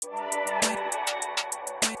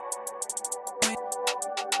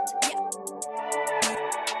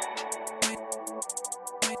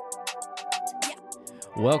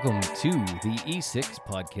Welcome to the E6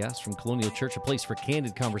 podcast from Colonial Church, a place for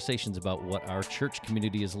candid conversations about what our church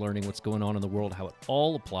community is learning, what's going on in the world, how it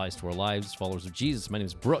all applies to our lives as followers of Jesus. My name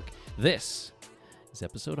is Brooke. This is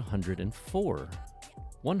episode 104.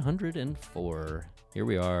 104. Here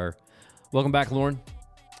we are. Welcome back, Lauren.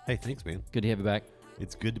 Hey, thanks, man. Good to have you back.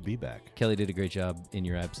 It's good to be back. Kelly did a great job in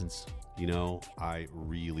your absence. You know, I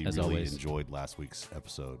really enjoyed last week's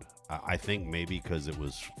episode. I think maybe because it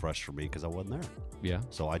was fresh for me because I wasn't there. Yeah.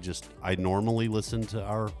 So I normally listen to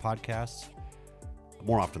our podcasts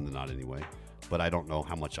more often than not anyway, but I don't know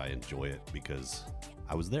how much I enjoy it because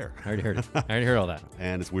I was there. I already heard it. I already heard all that.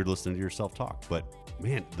 And it's weird listening to yourself talk. But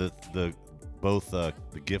man, both the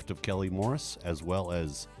gift of Kelly Morris as well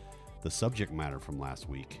as the subject matter from last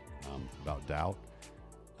week about doubt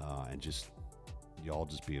and just y'all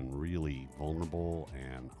just being really vulnerable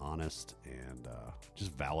and honest and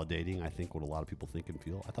just validating, I think, what a lot of people think and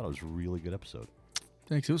feel. I thought it was a really good episode.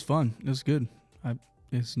 Thanks. It was fun. It was good.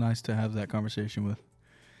 It's nice to have that conversation with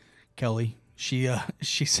Kelly. She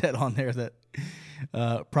said on there that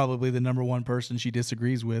probably the number one person she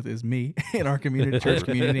disagrees with is me in our church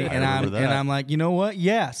community, and I'm like, you know what?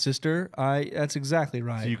 Yeah, sister, that's exactly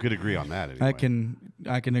right. So you could agree on that. Anyway.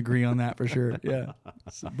 I can agree on that for sure. Yeah,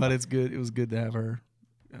 but it's good. It was good to have her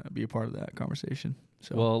be a part of that conversation.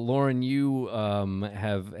 So. Well, Lauren, you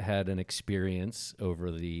have had an experience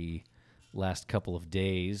over the last couple of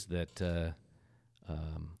days that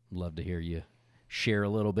love to hear you share a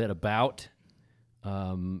little bit about.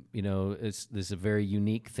 This is a very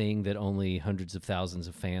unique thing that only hundreds of thousands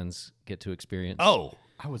of fans get to experience. Oh,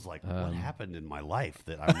 I was like, what happened in my life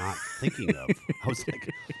that I'm not thinking of? I was like,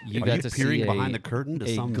 you got to peering see behind the curtain to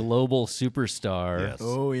some global superstar. Yes.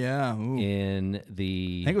 Oh yeah. Ooh. In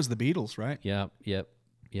the I think it was the Beatles, right? Yep.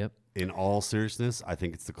 In all seriousness, I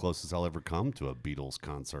think it's the closest I'll ever come to a Beatles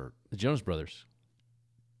concert. The Jonas Brothers.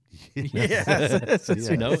 Yes.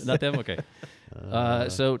 No, not them. Okay.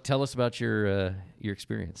 So tell us about your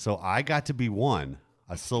experience. So I got to be one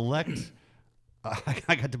of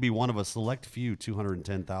a select few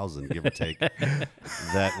 210,000, give or take,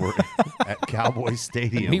 that were at Cowboy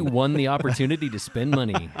Stadium. We won the opportunity to spend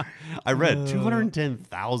money. I read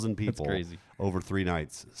 210,000 people crazy. Over 3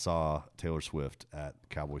 nights saw Taylor Swift at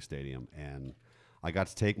Cowboy Stadium, and I got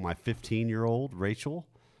to take my 15-year-old Rachel.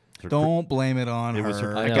 Don't blame it on her. Was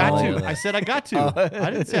her. I got to. I said I got to.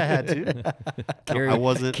 I didn't say I had to. I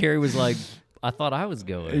wasn't. Carrie was like, I thought I was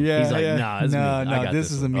going. Yeah, he's like, nah, it's me. I got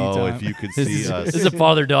this is a me Oh, time. if you could see us. This is a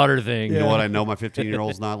father-daughter thing. You know what? I know my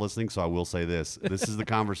 15-year-old's not listening, so I will say this. This is the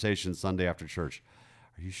conversation Sunday after church.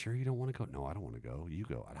 Are you sure you don't want to go? No, I don't want to go. You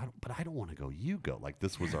go. But I don't want to go. You go. Like,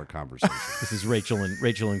 this was our conversation. This is Rachel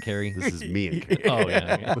and Carrie. This is me and Carrie. Oh,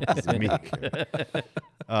 yeah. This is me and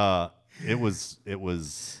Carrie. It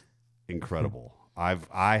was incredible. I'm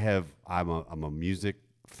a music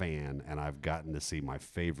fan, and I've gotten to see my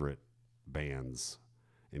favorite bands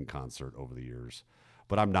in concert over the years,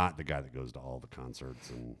 but I'm not the guy that goes to all the concerts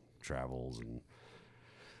and travels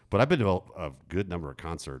but I've been to a good number of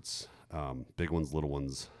concerts, big ones, little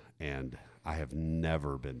ones, and I have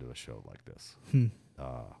never been to a show like this.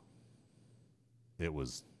 It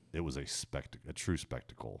was a true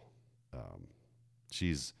spectacle.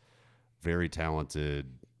 She's very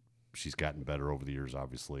talented. She's gotten better over the years,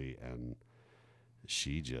 obviously, and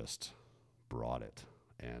she just brought it.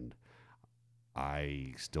 And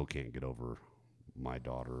I still can't get over my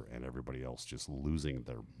daughter and everybody else just losing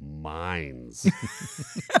their minds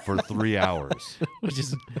for 3 hours. Which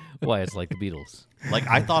is why it's like the Beatles. Like,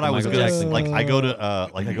 I thought I was Michael going to Jackson. like I go to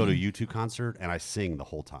a U2 concert and I sing the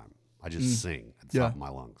whole time. I just sing at the top of my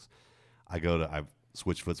lungs.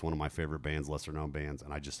 Switchfoot's one of my favorite bands, lesser known bands,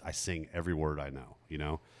 and I sing every word I know, you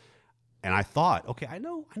know? And I thought, okay, I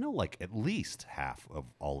know like at least half of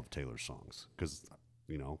all of Taylor's songs because,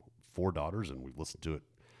 4 daughters, and we've listened to it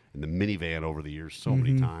in the minivan over the years so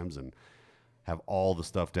many times and have all the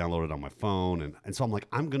stuff downloaded on my phone. And so I'm like,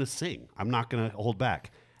 I'm going to sing. I'm not going to hold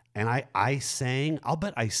back. And I sang, I'll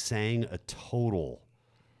bet I sang a total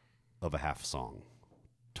of a half song.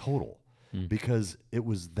 Total. Because it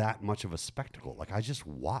was that much of a spectacle. Like, I just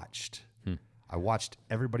watched. I watched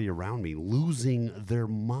everybody around me losing their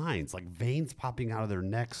minds, like veins popping out of their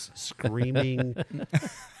necks, screaming.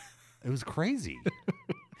 It was crazy.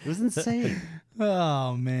 It was insane.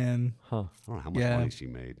 Oh man. Huh. I don't know how much money she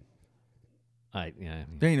made.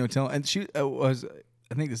 There ain't no telling. And she was.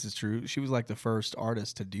 I think this is true. She was like the first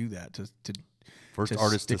artist to do that. First to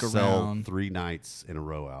artist to stick sell around. 3 nights in a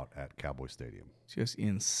row out at Cowboy Stadium. Just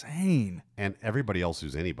insane. And everybody else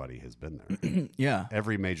who's anybody has been there. Yeah.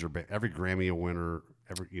 Every major, every Grammy winner,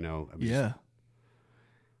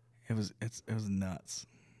 It was nuts.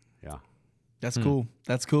 Yeah. That's cool.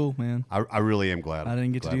 That's cool, man. I really am glad. I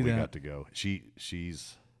didn't get to do we that. got to go.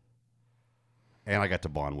 She's, and I got to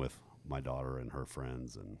bond with my daughter and her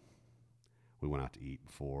friends, and we went out to eat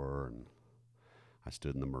before, and I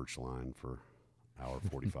stood in the merch line for hour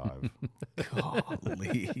 45.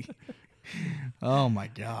 Golly. Oh my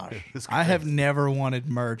gosh. I have never wanted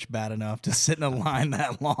merch bad enough to sit in a line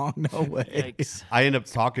that long. No way. Yikes. I end up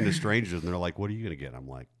talking to strangers, and they're like, "What are you going to get?" I'm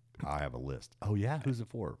like, "I have a list." Oh yeah, who's it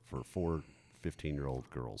for? For 4 15-year-old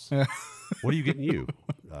girls. What are you getting you?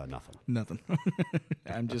 Nothing. Nothing.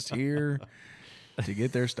 I'm just here to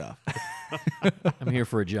get their stuff. I'm here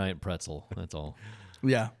for a giant pretzel. That's all.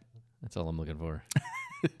 Yeah. That's all I'm looking for.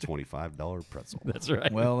 $25 pretzel. That's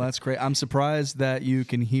right. Well, that's great. I'm surprised that you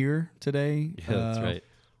can hear today. Yeah, that's right.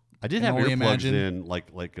 I did can have only earplugs imagine. in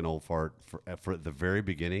like an old fart for the very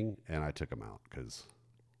beginning, and I took them out because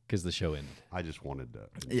The show ended. I just wanted to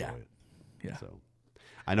enjoy Yeah. it. Yeah. So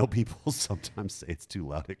I know people sometimes say it's too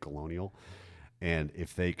loud at Colonial, and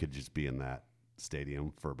if they could just be in that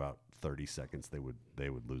stadium for about 30 seconds, they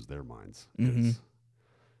would lose their minds because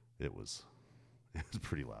it was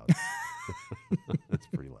pretty loud. It's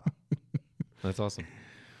pretty loud. That's awesome.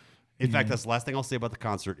 In fact, that's the last thing I'll say about the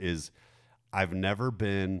concert is I've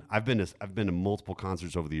been to multiple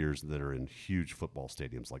concerts over the years that are in huge football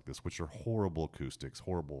stadiums like this, which are horrible acoustics,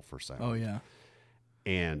 horrible for sound. Oh, yeah.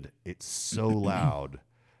 And it's so loud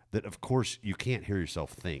that, of course, you can't hear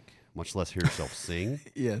yourself think, much less hear yourself sing.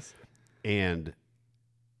 Yes. And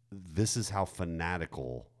this is how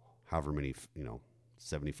fanatical, however many,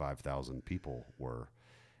 75,000 people were,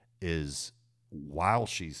 is while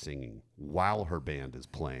she's singing, while her band is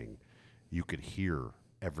playing, you could hear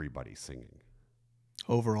everybody singing.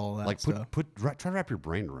 Over all that stuff. Try to wrap your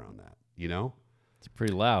brain around that, It's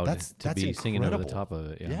pretty loud That's be incredible. singing over the top of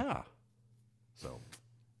it. Yeah. So.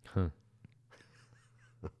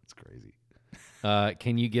 It's crazy.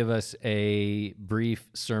 Can you give us a brief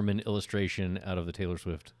sermon illustration out of the Taylor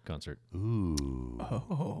Swift concert? Ooh.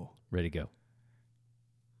 Oh. Ready to go.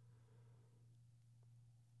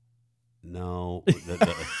 No.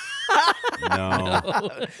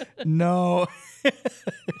 No. No.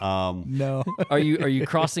 No. Are you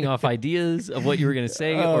crossing off ideas of what you were going to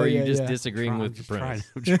say, Oh, or are you yeah, just yeah. disagreeing with the premise?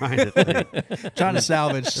 I'm trying to think. Trying to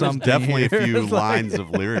salvage There's something. definitely here. a few It's like- lines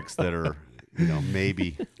of lyrics that are,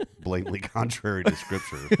 maybe blatantly contrary to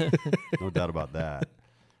Scripture. No doubt about that.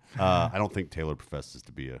 I don't think Taylor professes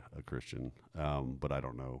to be a Christian, but I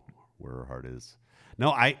don't know where her heart is. No,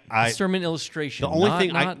 I Sermon illustration. the only not-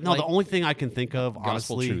 thing not the like only thing I can think of, gospel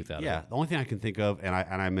honestly, truth out of it. the only thing I can think of, and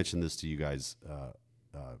I mentioned this to you guys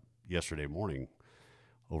yesterday morning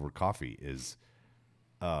over coffee, is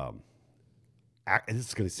this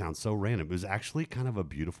is going to sound so random. It was actually kind of a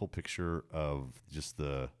beautiful picture of just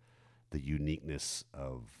the uniqueness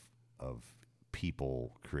of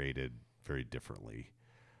people created very differently.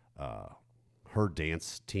 Her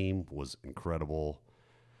dance team was incredible,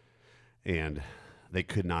 and they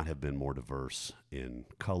could not have been more diverse in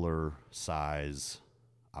color, size,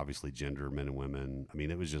 obviously gender, men and women. I mean,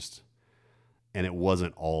 it was just, and it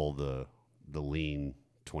wasn't all the lean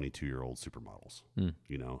 22-year-old supermodels.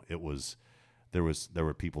 It was, there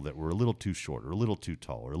were people that were a little too short or a little too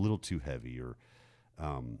tall or a little too heavy or,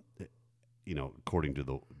 according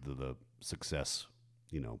to the success,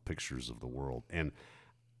 pictures of the world. And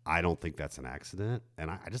I don't think that's an accident. And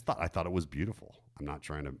I thought it was beautiful. I'm not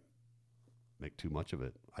trying to make too much of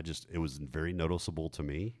it. It was very noticeable to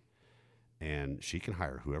me, and she can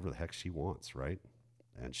hire whoever the heck she wants, right?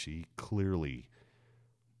 And she clearly,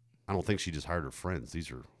 I don't think she just hired her friends.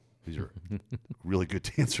 These are really good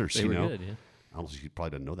dancers. They were good, yeah. Honestly, she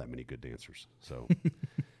probably doesn't know that many good dancers. So,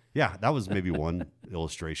 yeah, that was maybe one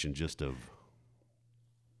illustration just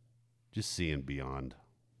seeing beyond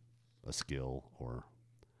a skill or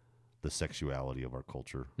the sexuality of our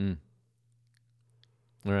culture. All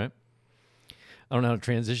right. I don't know how to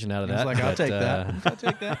transition out of He's that. like, I'll but, take that. I'll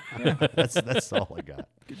take that. Yeah. That's all I got.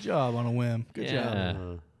 Good job on a whim. Good Yeah.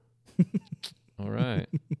 job. All right.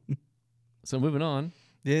 So moving on.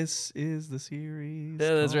 This is the series.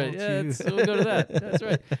 Yeah, that's right. called Yeah, we'll go to that. That's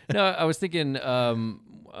right. No, I was thinking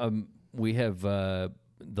we have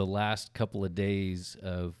the last couple of days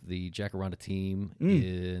of the Jacaranda team,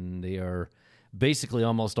 and they are basically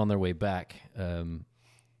almost on their way back.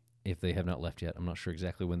 If they have not left yet, I'm not sure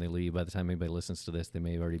exactly when they leave. By the time anybody listens to this, they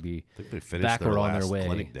may already be I think they finished back their or last on their way.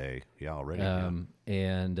 clinic day. Yeah, already.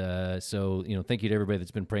 So, thank you to everybody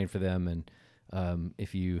that's been praying for them. And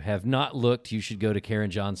if you have not looked, you should go to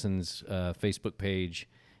Karen Johnson's Facebook page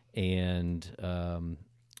and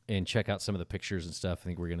check out some of the pictures and stuff. I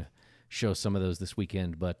think we're going to show some of those this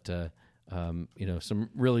weekend. But some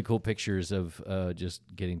really cool pictures of just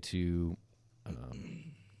getting to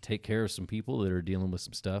take care of some people that are dealing with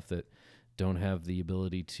some stuff that don't have the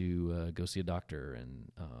ability to go see a doctor.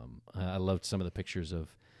 And I loved some of the pictures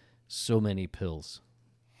of so many pills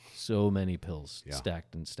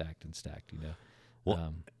stacked and stacked and stacked.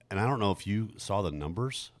 Well, and I don't know if you saw the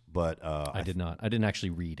numbers, but I did not. I didn't actually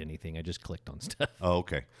read anything. I just clicked on stuff. Oh,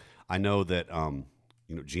 okay. I know that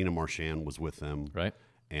Gina Marchand was with them, right?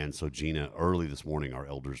 And so Gina, early this morning, our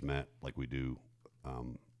elders met like we do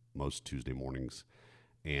most Tuesday mornings,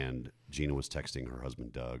 and Gina was texting her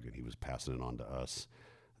husband Doug, and he was passing it on to us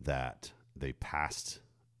that they passed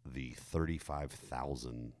the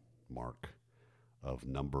 35,000 mark of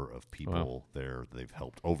number of people there they've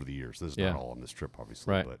helped over the years. This is not all on this trip,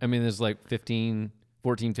 obviously. Right. But I mean, there's like 14,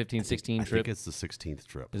 16 trips. I think it's the 16th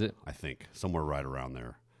trip. Is it? I think. Somewhere right around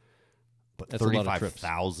there. But That's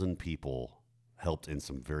 35,000 people helped in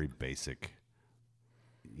some very basic,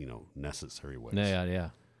 necessary ways. Yeah.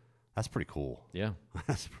 That's pretty cool. Yeah.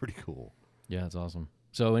 That's pretty cool. Yeah, it's awesome.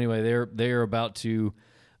 So anyway, they're about to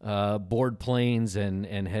board planes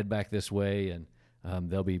and head back this way, and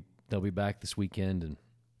they'll be back this weekend,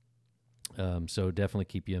 and so definitely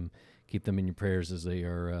keep them in your prayers as they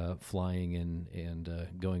are flying and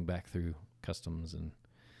going back through customs. And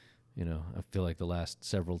I feel like the last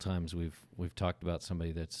several times we've talked about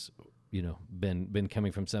somebody that's been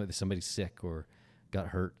coming from somebody sick or got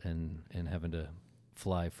hurt and having to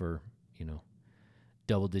fly for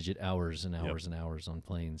double-digit hours and hours and hours on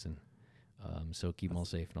planes, and so keep them all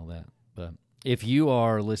safe and all that. But if you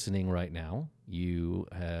are listening right now, you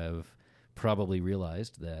have probably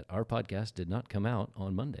realized that our podcast did not come out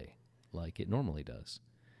on Monday like it normally does,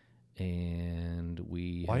 and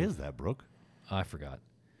Why is that, Brooke? I forgot.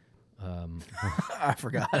 I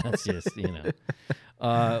forgot. That's just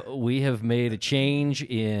we have made a change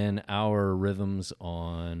in our rhythms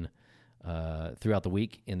on throughout the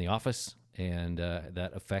week in the office, and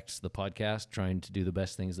that affects the podcast, trying to do the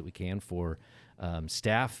best things that we can for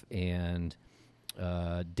staff and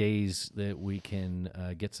days that we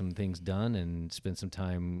can get some things done and spend some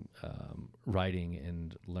time writing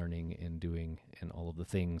and learning and doing and all of the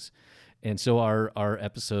things. And so our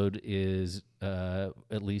episode is,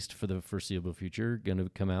 at least for the foreseeable future, going to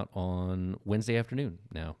come out on Wednesday afternoon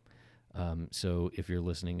now. So if you're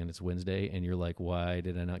listening and it's Wednesday and you're like, why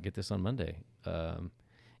did I not get this on Monday?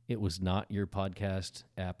 It was not your podcast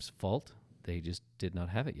app's fault. They just did not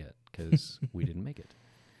have it yet because we didn't make it.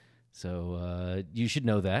 So you should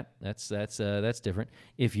know that. That's different.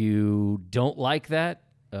 If you don't like that,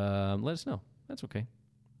 let us know. That's okay.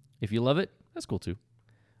 If you love it, that's cool too.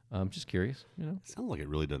 I'm just curious. It sounds like it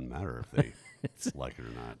really doesn't matter if they like it or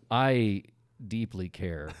not. I deeply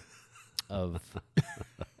care of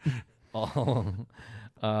all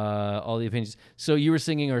the opinions. So you were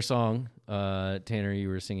singing our song, Tanner. You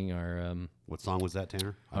were singing our what song was that,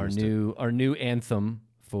 Tanner? Our new anthem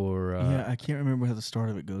for. I can't remember how the start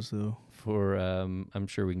of it goes though. For I'm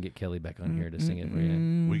sure we can get Kelly back on here to sing it for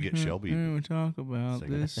you. We get Shelby. We talk about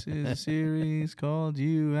this is a series called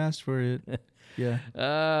 "You Asked for It."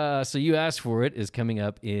 Yeah. So You Asked for It is coming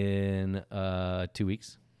up in 2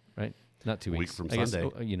 weeks, right? Not 2 weeks. A week from Sunday.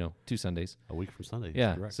 Guess, 2 Sundays. A week from Sunday.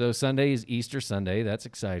 Yeah. Correct. So Sunday is Easter Sunday. That's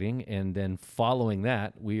exciting. And then following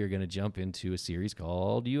that, we are going to jump into a series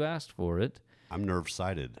called You Asked for It. I'm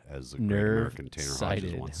nerve-sighted, as the great American Tanner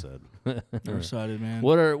Hodges once said. Nerve-sighted, man.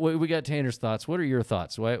 We got Tanner's thoughts. What are your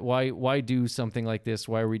thoughts? Why do something like this?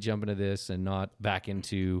 Why are we jumping to this and not back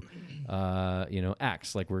into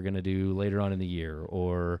Acts like we're going to do later on in the year,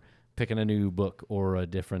 or picking a new book or a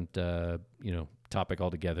different topic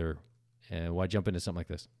altogether? And why jump into something like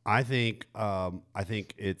this? I think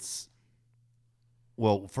it's,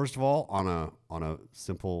 well, first of all, on a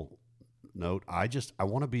simple note, I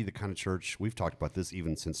want to be the kind of church, we've talked about this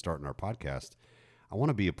even since starting our podcast. I want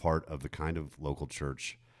to be a part of the kind of local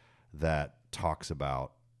church that talks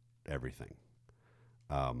about everything.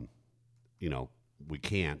 We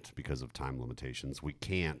can't because of time limitations. We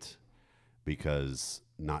can't because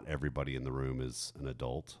not everybody in the room is an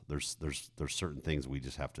adult. There's certain things we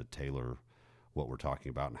just have to tailor what we're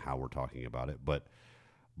talking about and how we're talking about it. But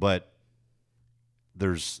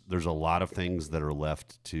there's a lot of things that are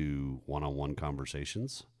left to one-on-one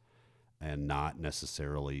conversations, and not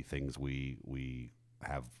necessarily things we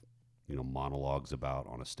have monologues about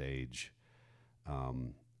on a stage.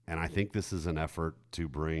 And I think this is an effort to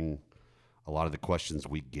bring a lot of the questions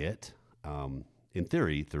we get, in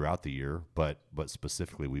theory, throughout the year, but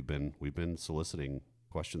specifically we've been soliciting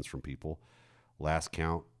questions from people. Last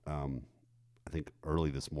count, I think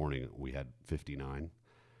early this morning we had 59.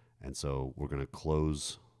 And so we're going to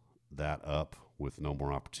close that up with no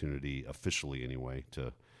more opportunity, officially anyway,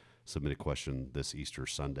 to submit a question this Easter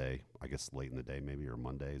Sunday, I guess late in the day maybe, or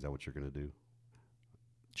Monday. Is that what you're going to do?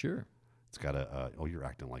 Sure. It's got to, you're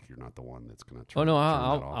acting like you're not the one that's going to turn that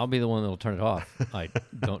off. I'll be the one that'll turn it off. I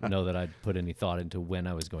don't know that I'd put any thought into when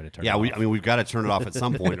I was going to turn it off. Yeah, we've got to turn it off at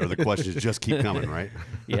some point or the questions just keep coming, right?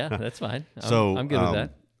 Yeah, that's fine. I'm good with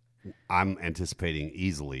that. I'm anticipating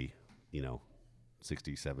easily,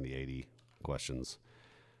 60, 70, 80 questions.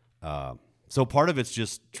 So part of it's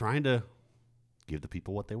just trying to give the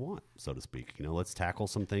people what they want, so to speak. Let's tackle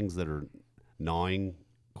some things that are gnawing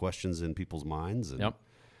questions in people's minds. And, yep.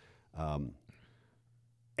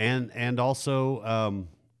 And also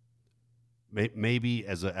maybe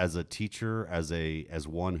as a teacher, as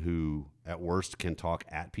one who at worst can talk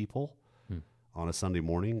at people on a Sunday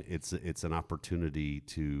morning, it's an opportunity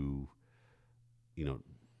to,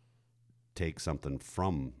 take something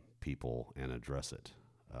from people and address it.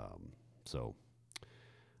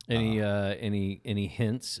 Any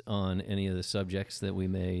hints on any of the subjects that we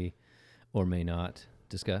may or may not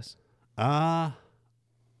discuss? Wow,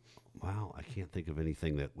 I can't think of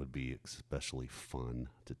anything that would be especially fun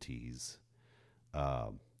to tease.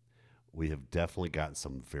 We have definitely gotten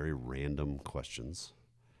some very random questions.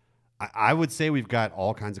 I would say we've got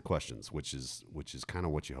all kinds of questions, which is kind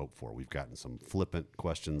of what you hope for. We've gotten some flippant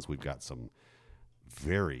questions. We've got some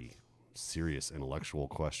very serious intellectual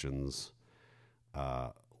questions.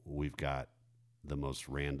 We've got the most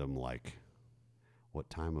random, like, what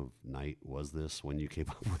time of night was this when you came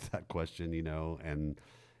up with that question,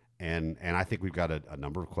 And I think we've got a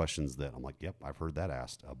number of questions that I'm like, yep, I've heard that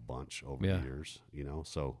asked a bunch over the years,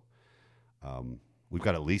 So we've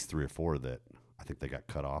got at least 3 or 4 that I think they got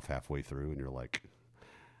cut off halfway through, and you're like,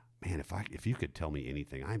 man, if you could tell me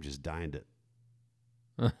anything, I'm just dying to.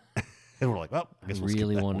 And we're like, well, I guess we'll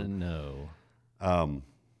really skip that want one. to know.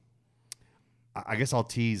 I guess I'll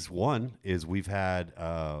tease one is we've had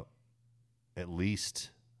at least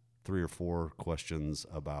 3 or 4 questions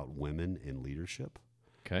about women in leadership.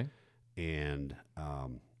 Okay. And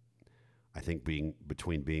I think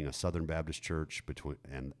between being a Southern Baptist church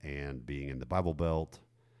and being in the Bible Belt,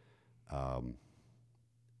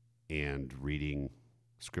 and reading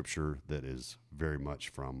scripture that is very much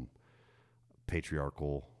from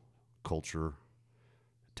patriarchal culture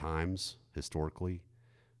times historically,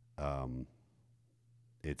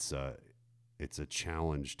 it's a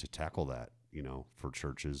challenge to tackle that, for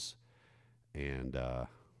churches and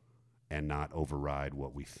not override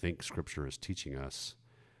what we think Scripture is teaching us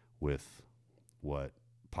with what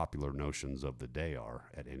popular notions of the day are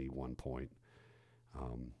at any one point.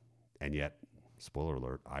 And yet, spoiler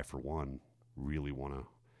alert, I, for one, really want to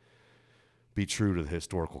be true to the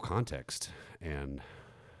historical context and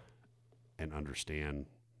understand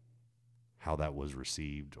how that was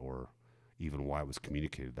received or even why it was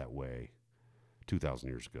communicated that way 2,000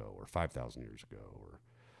 years ago or 5,000 years ago.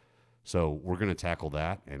 So we're going to tackle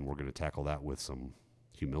that, and we're going to tackle that with some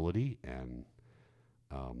humility and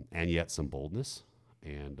yet some boldness.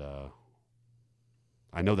 And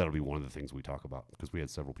I know that'll be one of the things we talk about because we had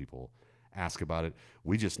several people ask about it.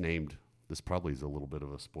 We just named, this probably is a little bit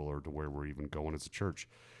of a spoiler to where we're even going as a church.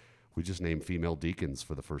 We just named female deacons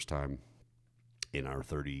for the first time in our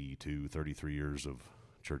 32, 33 years of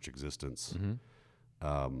church existence,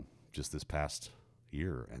 just this past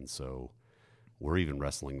year. And so we're even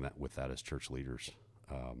wrestling with that as church leaders.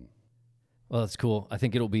 Well, that's cool. I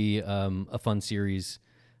think it'll be a fun series,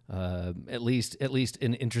 at least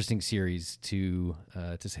an interesting series to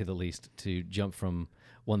say the least. To jump from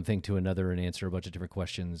one thing to another and answer a bunch of different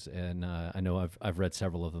questions. And I know I've read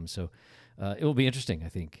several of them, so it will be interesting. I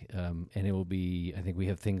think, and it will be. I think we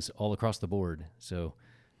have things all across the board. So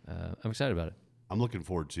I'm excited about it. I'm looking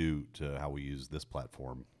forward to how we use this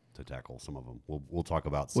platform to tackle some of them. We'll talk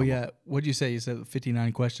about some. Well, yeah. What'd you say? You said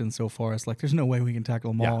 59 questions so far. It's like there's no way we can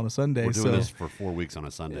tackle them all on a Sunday. We're doing this for 4 weeks on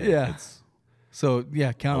a Sunday. Yeah. So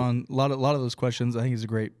yeah, count on a lot of those questions. I think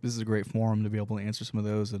this is a great forum to be able to answer some of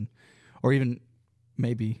those, or even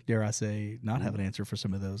maybe, dare I say, not have an answer for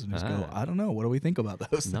some of those and just go, I don't know. What do we think about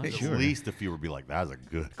those things? Sure. At least a few would be like, that was a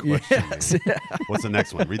good question. Yes. What's the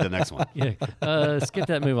next one? Read the next one. Yeah. Skip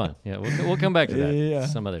that. Move on. Yeah. We'll come back to that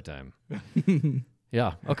some other time.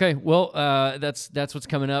 Yeah. Okay. Well, that's what's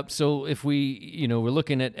coming up. So if we're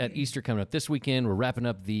looking at Easter coming up this weekend, we're wrapping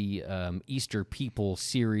up the Easter People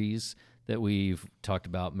series that we've talked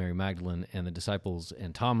about, Mary Magdalene and the disciples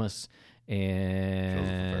and Thomas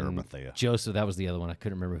and Joseph. That was the other one. I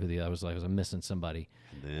couldn't remember who the other was. I'm missing somebody.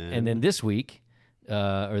 And then this week,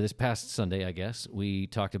 or this past Sunday, I guess, we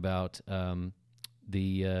talked about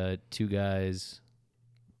the two guys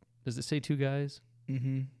Does it say two guys?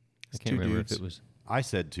 Mm-hmm. I can't remember if it was. I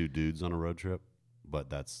said 2 dudes on a road trip, but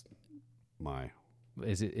that's my.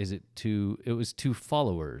 Is it two? It was 2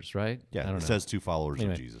 followers, right? Yeah, I don't know. says 2 followers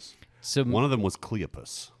Anyway. of Jesus. So One of them was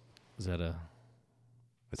Cleopas. is that a?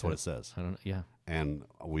 That's what it says. I don't know. Yeah, And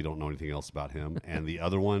we don't know anything else about him. And the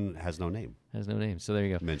other one has no name has no name. So there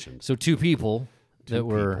you go. mentioned. So 2 people Two that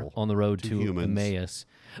were people, on the road 2 to humans. Emmaus.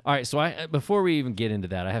 All right. So before we even get into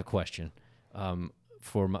that, I have a question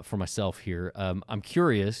for myself here. I'm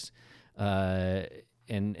curious, and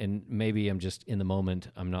maybe I'm just in the moment.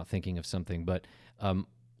 I'm not thinking of something, but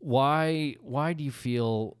why do you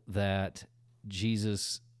feel that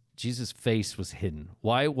Jesus' face was hidden?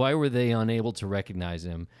 Why were they unable to recognize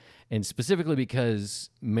him? And specifically because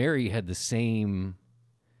Mary had the same.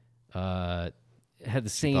 Thought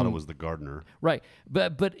it was the gardener. Right,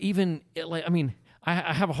 but even like, I mean,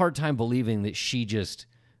 I have a hard time believing that she just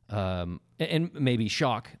and maybe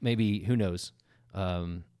shock, maybe who knows,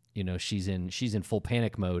 she's in full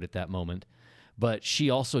panic mode at that moment, but she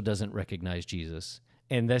also doesn't recognize Jesus,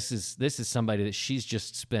 and this is somebody that she's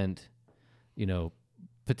just spent,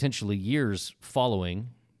 potentially years following,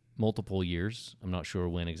 multiple years. I'm not sure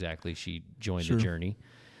when exactly she joined the journey,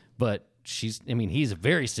 but. He's a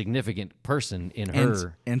very significant person in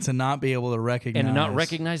her. And to not be able to recognize. And to not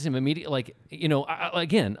recognize him immediately. I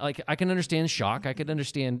can understand shock. I could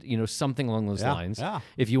understand, something along those lines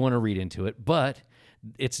if you want to read into it. But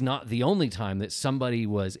it's not the only time that somebody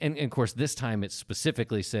was, and of course, this time it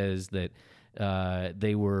specifically says that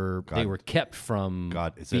they were kept from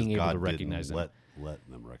being able to recognize him. Let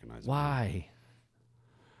them recognize him. Why?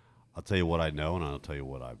 I'll tell you what I know, and I'll tell you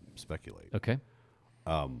what I speculate. Okay.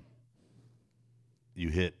 You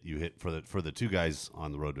hit for the 2 guys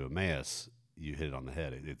on the road to Emmaus. You hit it on the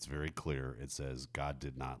head. It's very clear. It says God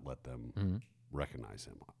did not let them recognize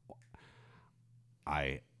him.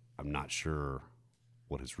 I'm not sure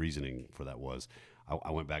what his reasoning for that was.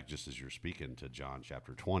 I went back just as you're speaking to John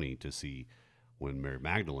chapter 20 to see when Mary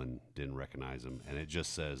Magdalene didn't recognize him, and it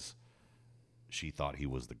just says she thought he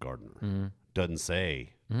was the gardener. Doesn't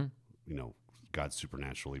say God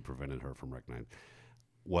supernaturally prevented her from recognizing.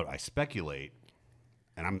 What I speculate.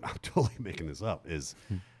 And I'm totally making this up, is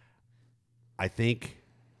I think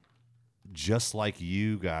just like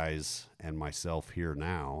you guys and myself here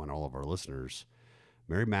now and all of our listeners,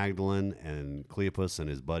 Mary Magdalene and Cleopas and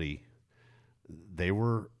his buddy, they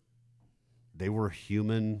were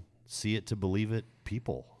human, see it to believe it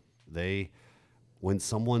people. When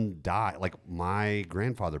someone died, like my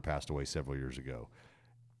grandfather passed away several years ago,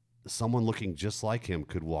 someone looking just like him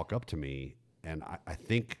could walk up to me, and I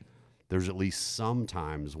think there's at least some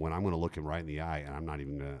times when I'm going to look him right in the eye, and I'm not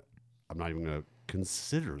even going to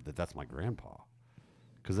consider that that's my grandpa,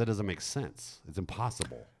 because that doesn't make sense. It's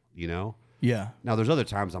impossible, Yeah. Now there's other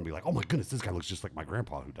times I'll be like, oh my goodness, this guy looks just like my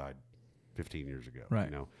grandpa who died 15 years ago.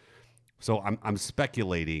 Right. So I'm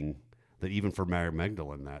speculating that even for Mary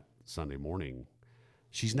Magdalene that Sunday morning,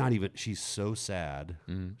 she's so sad.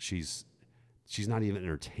 She's not even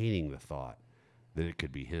entertaining the thought that it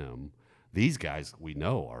could be him. These guys, we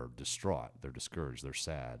know, are distraught. They're discouraged. They're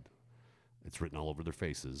sad. It's written all over their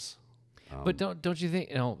faces. But don't you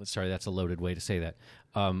think? No, sorry, that's a loaded way to say that.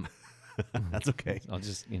 That's okay. I'll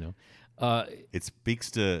just it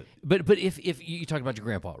speaks to. But if you talk about your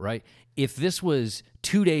grandpa, right? If this was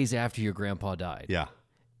 2 days after your grandpa died, Yeah.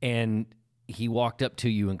 and he walked up to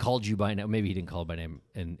you and called you by name, maybe he didn't call by name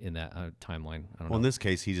in that timeline. I don't know. In this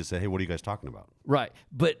case, he just said, "Hey, what are you guys talking about?" Right,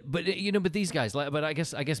 but these guys. But I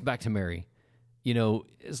guess back to Mary.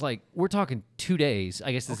 It's like we're talking 2 days.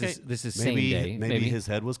 I guess this is same day. Maybe his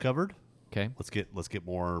head was covered. Okay, let's get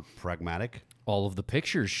more pragmatic. All of the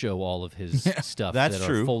pictures show all of his stuff That's that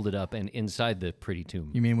true. are folded up and inside the pretty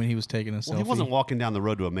tomb. You mean when he was taking a selfie? Well, he wasn't walking down the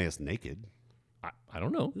road to Emmaus naked. I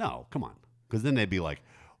don't know. No, come on, because then they'd be like,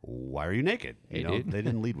 "Why are you naked?" Hey, They dude.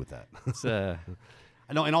 didn't lead with that. It's I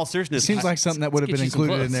know. In all seriousness, It seems like something that would have get been you some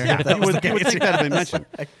included in clothes. there. Yeah, if that you was would the case. think that had been mentioned.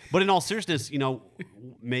 But in all seriousness,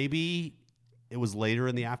 maybe it was later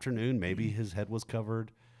in the afternoon. Maybe his head was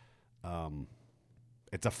covered.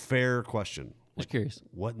 It's a fair question. Just curious.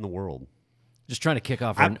 What in the world? Just trying to kick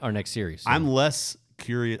off our next series. I'm less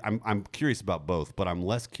curious. I'm curious about both, but I'm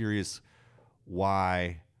less curious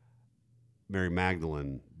why Mary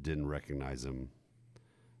Magdalene didn't recognize him.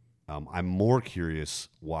 I'm more curious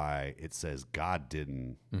why it says God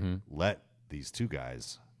didn't let these 2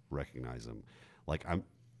 guys recognize him. And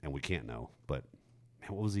we can't know, but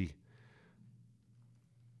man, what was he?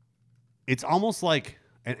 It's almost like,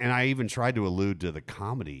 and I even tried to allude to the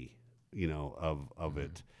comedy, of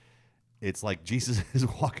it. It's like Jesus is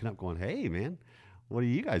walking up going, "Hey, man, what are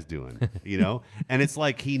you guys doing? You know? And it's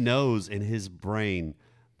like he knows in his brain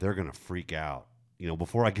they're going to freak out. You know,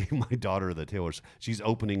 before I gave my daughter she's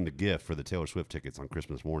opening the gift for the Taylor Swift tickets on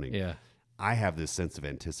Christmas morning. Yeah. I have this sense of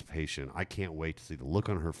anticipation. I can't wait to see the look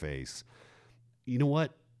on her face. You know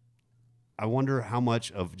what? I wonder how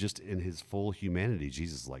much of just in his full humanity,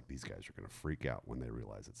 Jesus is like, these guys are going to freak out when they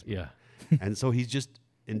realize it's me. Yeah. And so he's just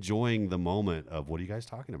enjoying the moment of, what are you guys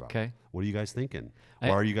talking about? Okay. What are you guys thinking? Why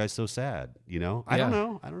are you guys so sad? You know? I Yeah.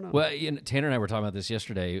 don't know. Well, Tanner and I were talking about this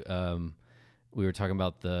yesterday. We were talking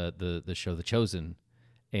about the show The Chosen,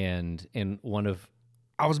 and one of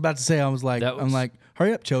I was about to say, I'm like,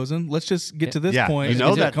 hurry up, Chosen. Let's just get to this point. You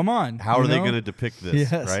know that. Come on. How are they going to depict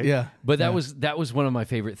this? Yes, right? Yeah. But that was one of my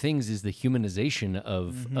favorite things, is the humanization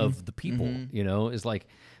of the people. You know, is like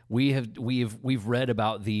we've read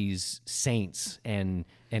about these saints and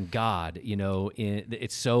God. You know,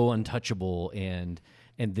 it's so untouchable, and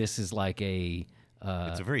this is like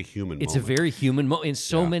it's a very human It's moment. a very human moment. And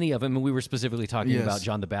so many of them, and we were specifically talking about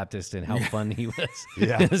John the Baptist and how fun he was.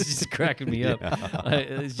 Yeah. It's just cracking me up.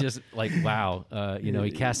 It's just like, wow. You know,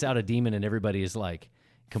 he casts out a demon and everybody is like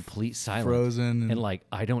complete silence. Frozen. And like,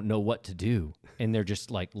 I don't know what to do. And they're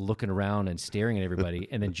just like looking around and staring at everybody.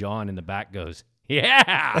 And then John in the back goes,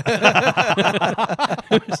 yeah.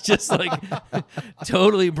 It's just like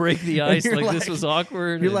totally break the ice. Like this was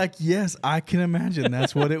awkward. You're like, yes, I can imagine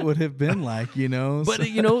that's what it would have been like, you know. But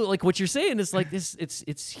you know, like what you're saying is like this.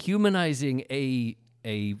 It's humanizing a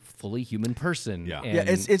fully human person. Yeah. Yeah,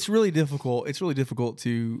 it's really difficult. It's really difficult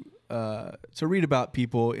to read about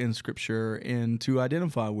people in Scripture and to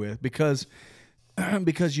identify with because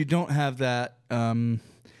you don't have that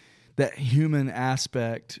that human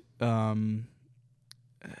aspect.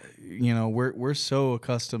 You know, we're so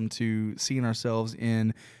accustomed to seeing ourselves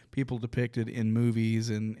in people depicted in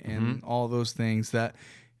movies and all those things that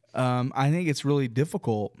I think it's really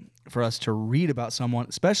difficult for us to read about someone,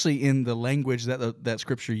 especially in the language that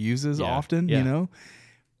Scripture uses often. Yeah. You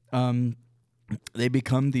know, they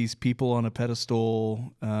become these people on a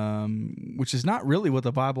pedestal, which is not really what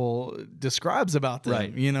the Bible describes about them.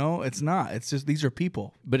 Right. You know, it's not. It's just these are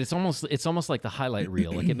people. But it's almost like the highlight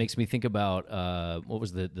reel. Like it makes me think about what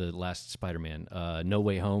was the last Spider-Man, No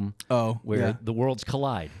Way Home. Oh, where the worlds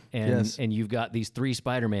collide, and you've got these three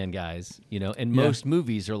Spider-Man guys, you know. And most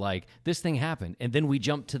movies are like, this thing happened, and then we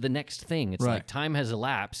jump to the next thing. It's like time has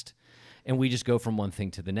elapsed, and we just go from one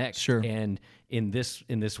thing to the next. Sure. And in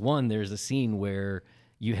this one, there's a scene where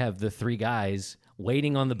you have the three guys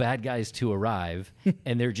waiting on the bad guys to arrive,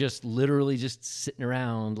 and they're just literally just sitting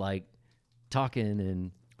around like talking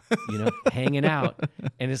and, you know, hanging out.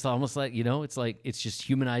 And it's almost like, you know, it's just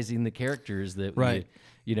humanizing the characters that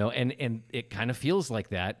you know, and it kind of feels like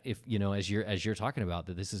that if, you know, as you're talking about,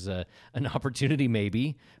 that this is an opportunity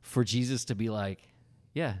maybe for Jesus to be like,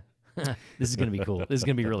 yeah, this is going to be cool. This is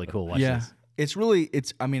going to be really cool. Watch this.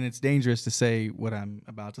 It's dangerous to say what I'm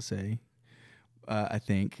about to say. I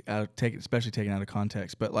think, especially taken out of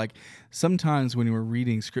context. But like sometimes when we're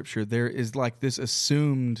reading Scripture, there is like this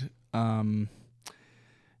assumed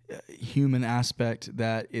human aspect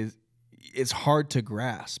that it's hard to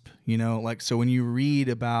grasp. You know, like so when you read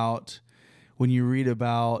about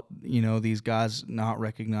you know these guys not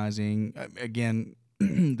recognizing again.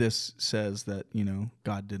 This says that, you know,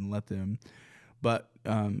 God didn't let them. But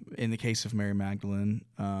in the case of Mary Magdalene,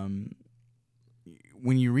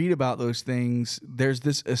 when you read about those things, there's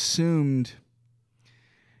this assumed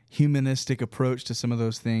humanistic approach to some of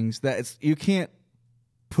those things that you can't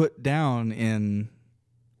put down in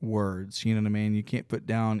words. You know what I mean? You can't put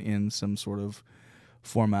down in some sort of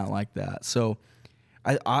format like that. So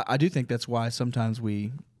I do think that's why sometimes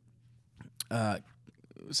we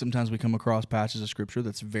come across passages of Scripture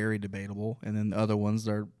that's very debatable, and then the other ones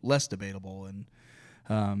that are less debatable, and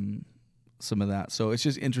some of that. So it's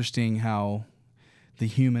just interesting how the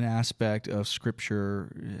human aspect of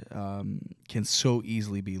Scripture can so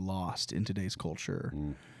easily be lost in today's culture.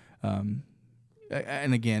 And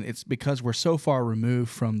again, it's because we're so far removed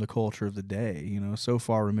from the culture of the day, you know, so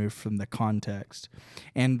far removed from the context,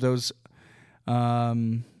 and those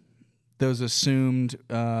assumed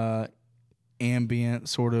ambient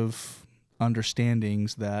sort of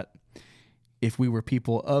understandings that if we were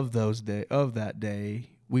people of that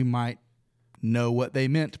day, we might know what they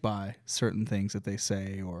meant by certain things that they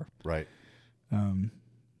say, or right.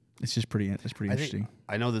 It's just pretty interesting.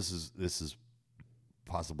 I know this is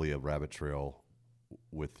possibly a rabbit trail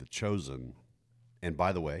with The Chosen, and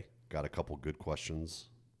by the way, got a couple good questions,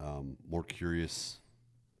 more curious,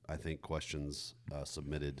 I think, questions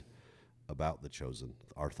submitted about The Chosen,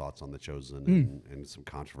 our thoughts on The Chosen, and some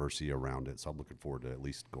controversy around it. So I'm looking forward to at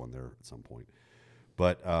least going there at some point.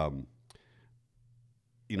 But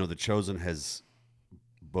The Chosen has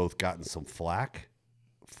both gotten some flack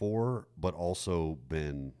for, but also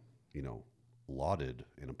been, lauded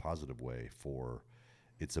in a positive way for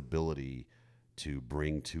its ability to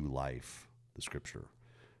bring to life the Scripture,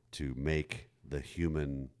 to make the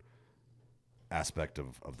human aspect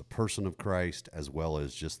of the person of Christ, as well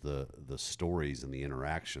as just the stories and the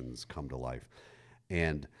interactions come to life.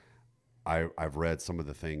 And I've read some of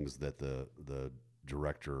the things that the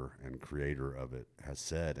director and creator of it has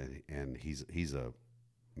said, and he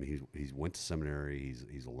went to seminary.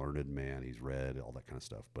 He's a learned man. He's read all that kind of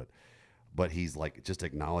stuff. But he's like just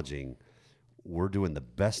acknowledging we're doing the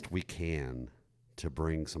best we can to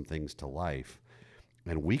bring some things to life,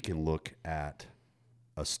 and we can look at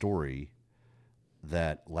a story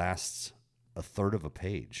that lasts a third of a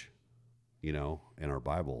page, in our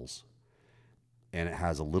Bibles, and it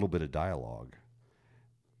has a little bit of dialogue.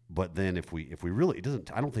 But then if we really,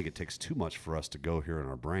 I don't think it takes too much for us to go here in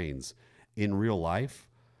our brains. In real life,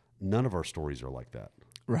 none of our stories are like that.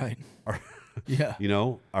 Right. Yeah.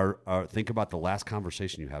 Think about the last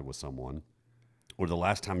conversation you had with someone, or the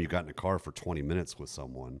last time you got in a car for 20 minutes with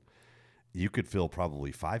someone. You could fill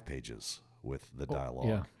probably 5 pages with the dialogue.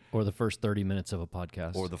 Yeah. Or the first 30 minutes of a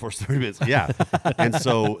podcast. Or the first 30 minutes. Yeah. And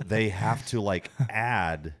so they have to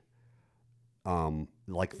add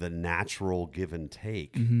the natural give and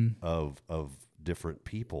take of different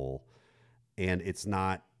people. And it's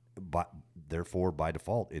not, therefore by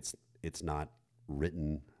default, it's not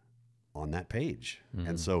written on that page. Mm-hmm.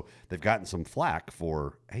 And so they've gotten some flack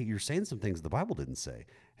for, hey, you're saying some things the Bible didn't say.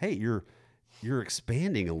 Hey, you're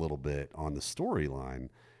expanding a little bit on the storyline.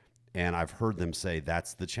 And I've heard them say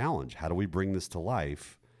that's the challenge. How do we bring this to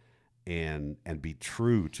life and be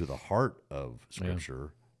true to the heart of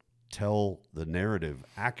Scripture, tell the narrative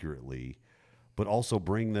accurately, but also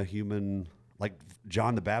bring the human, like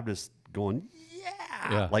John the Baptist going,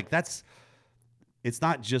 yeah. It's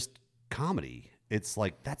not just comedy. It's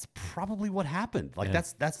like, that's probably what happened. Like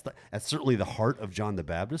that's certainly the heart of John the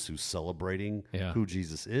Baptist, who's celebrating who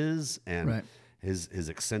Jesus is and his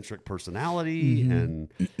eccentric personality. And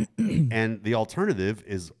the alternative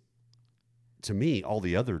is, to me, all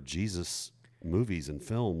the other Jesus movies and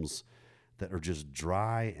films that are just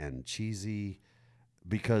dry and cheesy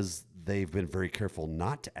because they've been very careful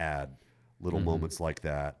not to add little moments like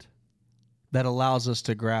that. That allows us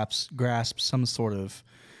to grasp some sort of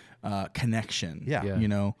connection. Yeah.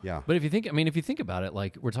 Yeah. But if you think about it,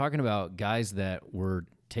 like we're talking about guys that were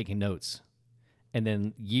taking notes, and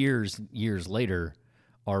then years later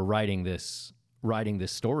are writing this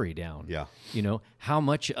story down. Yeah. How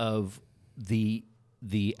much of the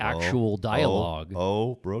actual dialogue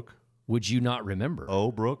Brooke, would you not remember?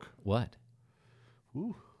 Brooke. What?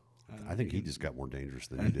 Ooh. I think he just got more dangerous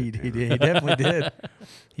than you did. He definitely did.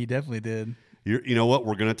 He definitely did. You know what?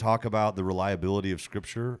 We're going to talk about the reliability of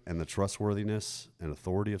Scripture and the trustworthiness and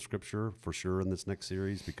authority of Scripture for sure in this next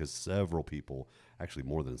series, because several people, actually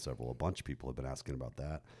more than several, a bunch of people have been asking about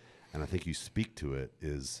that. And I think you speak to it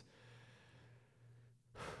is,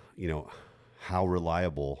 how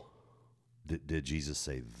reliable did Jesus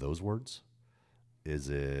say those words? Is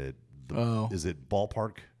it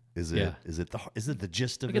ballpark? Is it the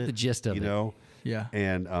gist of it? I get the gist of it. Yeah.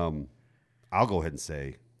 And I'll go ahead and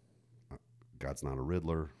say, God's not a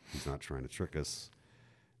Riddler. He's not trying to trick us.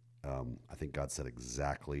 I think God said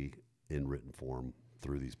exactly in written form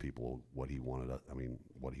through these people what he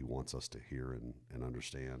wants us to hear and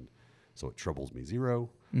understand. So it troubles me zero.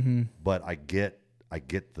 Mm-hmm. But I get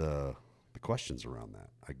the questions around that.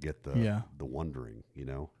 I get the wondering,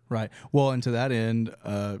 Right. Well, and to that end,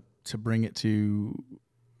 to bring it to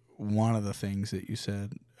one of the things that you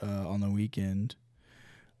said on the weekend,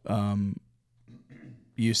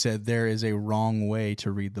 you said there is a wrong way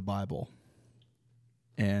to read the Bible.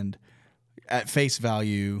 And at face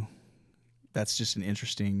value, that's just an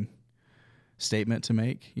interesting statement to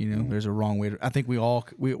make. There's a wrong way I think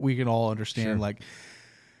we can all understand, like,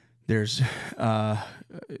 there's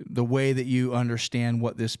the way that you understand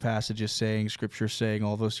what this passage is saying, Scripture is saying,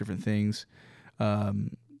 all those different things.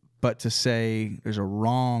 But to say there's a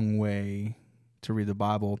wrong way to read the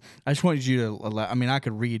Bible, I just wanted you to, I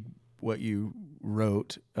could read what you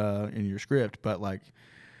wrote in your script, but like,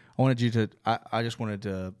 I just wanted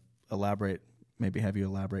to elaborate, maybe have you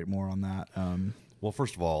elaborate more on that. Well,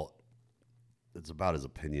 first of all, it's about as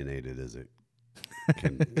opinionated as it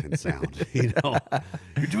can sound.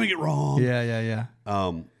 You're doing it wrong. Yeah.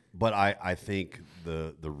 But I think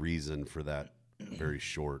the reason for that very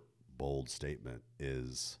short, bold statement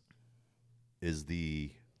is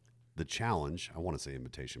the challenge. I want to say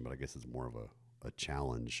invitation, but I guess it's more of a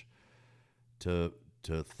challenge to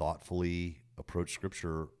to thoughtfully approach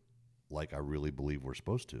Scripture like I really believe we're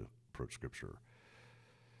supposed to approach Scripture.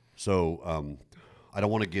 So I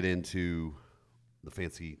don't want to get into the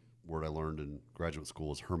fancy word I learned in graduate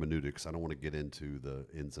school is hermeneutics. I don't want to get into the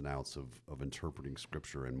ins and outs of interpreting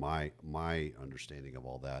Scripture and my understanding of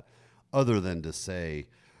all that, other than to say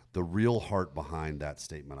the real heart behind that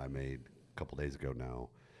statement I made a couple days ago now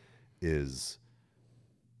is,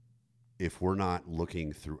 if we're not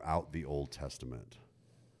looking throughout the Old Testament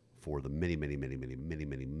for the many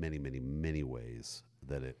ways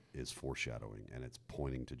that it is foreshadowing, and it's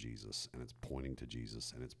pointing to Jesus, and it's pointing to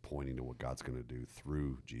Jesus, and it's pointing to what God's going to do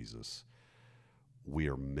through Jesus,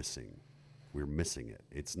 we're missing it.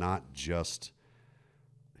 It's not just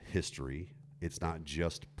history. It's not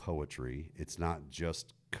just poetry. It's not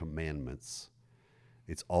just commandments.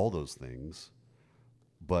 It's all those things,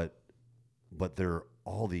 but there are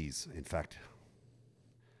all these. In fact,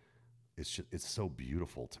 it's so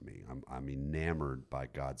beautiful to me. I'm enamored by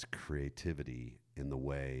God's creativity in the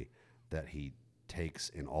way that He takes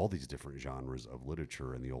in all these different genres of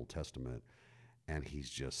literature in the Old Testament, and He's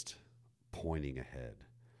just pointing ahead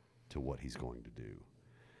to what He's going to do.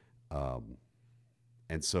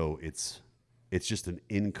 And so it's just an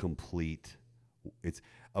incomplete. It's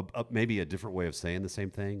maybe a different way of saying the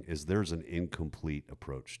same thing is there's an incomplete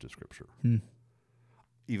approach to Scripture.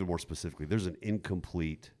 Even more specifically, there's an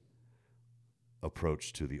incomplete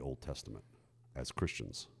approach to the Old Testament as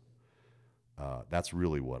Christians. That's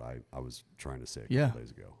really what I was trying to say a couple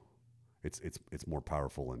days ago. It's more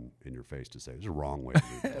powerful in your face to say there's a wrong way to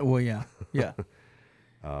read it. Well, yeah.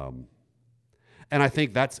 And I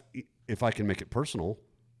think that's, if I can make it personal,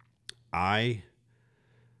 I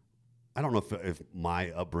don't know if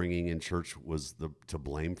my upbringing in church was to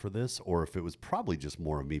blame for this, or if it was probably just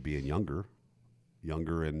more of me being younger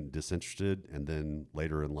and disinterested, and then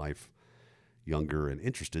later in life, younger and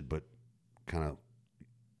interested, but kind of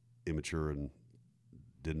immature and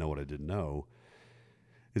didn't know what I didn't know,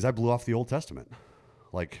 is I blew off the Old Testament.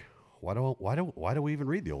 Like, why do we even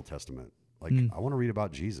read the Old Testament? Like, I want to read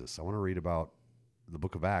about Jesus. I want to read about the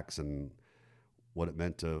book of Acts and what it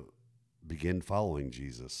meant to begin following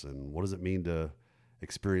Jesus, and what does it mean to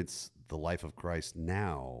experience the life of Christ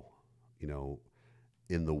now,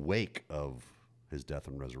 in the wake of His death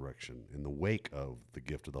and resurrection, in the wake of the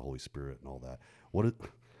gift of the Holy Spirit and all that.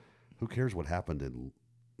 Who cares what happened in,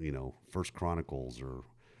 1 Chronicles or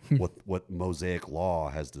what Mosaic law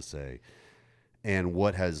has to say? And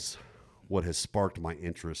what has sparked my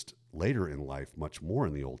interest later in life, much more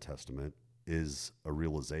in the Old Testament, is a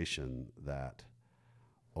realization that,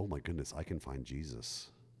 oh my goodness, I can find Jesus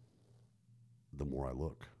the more I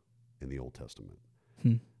look in the Old Testament.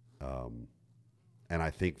 And I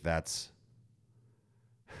think that's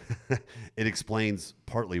it explains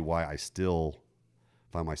partly why I still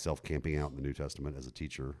find myself camping out in the New Testament as a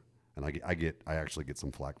teacher. And I actually get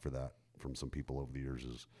some flack for that from some people over the years.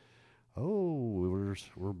 Is, oh,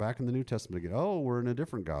 we're back in the New Testament again. Oh, we're in a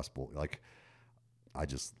different gospel. Like,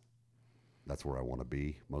 that's where I want to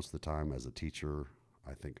be most of the time as a teacher.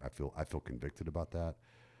 I feel convicted about that,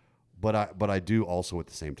 but I do also at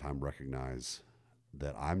the same time recognize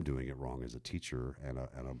that I'm doing it wrong as a teacher and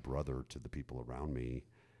a brother to the people around me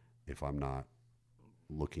if I'm not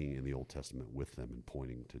looking in the Old Testament with them and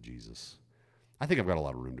pointing to Jesus. I think I've got a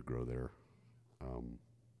lot of room to grow there,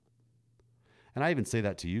 and I even say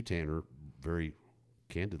that to you, Tanner, very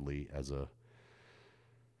candidly, as a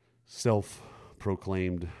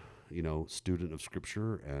self-proclaimed, student of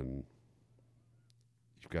Scripture, and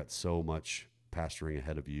you've got so much pastoring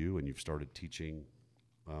ahead of you, and you've started teaching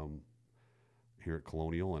here at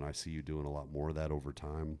Colonial, and I see you doing a lot more of that over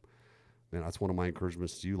time. Man, that's one of my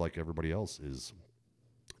encouragements to you, like everybody else, is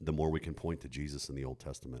the more we can point to Jesus in the Old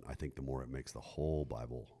Testament, I think the more it makes the whole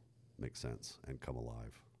Bible make sense and come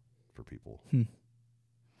alive for people.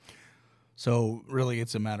 So really,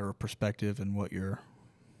 it's a matter of perspective and what you're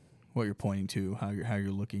pointing to, how you're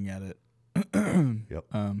looking at it. Yep.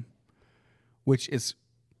 Which is,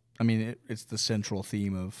 it's the central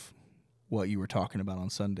theme of what you were talking about on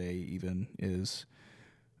Sunday. Even is,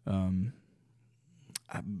 I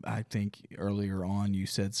think earlier on you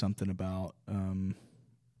said something about.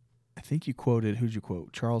 I think you quoted, who'd you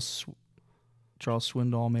quote? Charles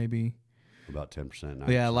Swindoll, maybe. About 10%.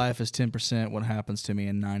 Yeah, life is 10% what happens to me,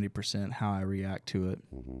 and 90% how I react to it.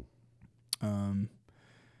 Mm-hmm.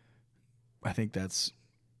 I think that's.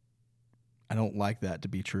 I don't like that to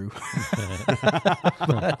be true,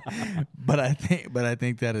 but I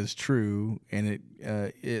think that is true, and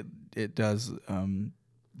it does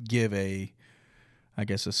give a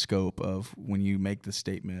scope of when you make the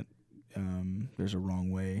statement. There's a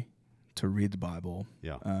wrong way to read the Bible.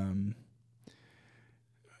 Yeah.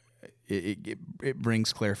 It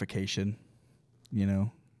brings clarification, you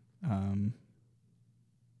know.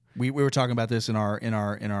 We were talking about this in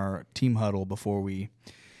our team huddle before we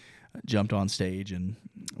jumped on stage and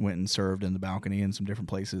went and served in the balcony in some different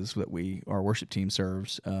places that our worship team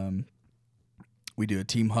serves. We do a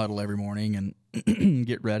team huddle every morning and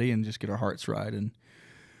get ready and just get our hearts right.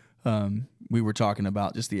 And we were talking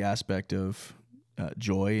about just the aspect of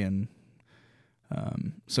joy, and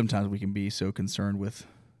sometimes we can be so concerned with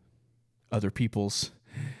other people's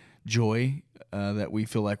joy that we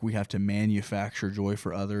feel like we have to manufacture joy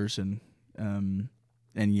for others, and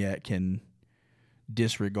yet can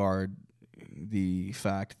disregard the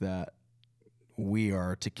fact that we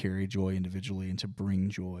are to carry joy individually and to bring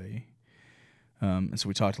joy. And so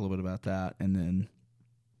we talked a little bit about that, and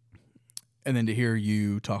then to hear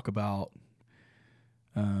you talk about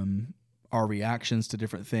our reactions to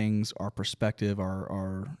different things, our perspective,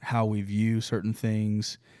 our how we view certain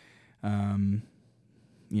things,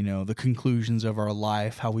 you know, the conclusions of our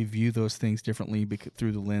life, how we view those things differently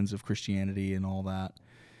through the lens of Christianity and all that.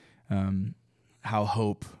 How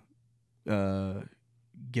hope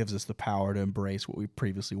gives us the power to embrace what we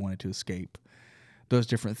previously wanted to escape. Those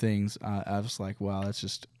different things, I was like, wow, that's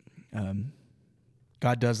just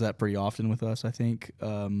God does that pretty often with us, I think,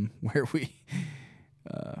 where we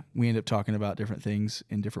end up talking about different things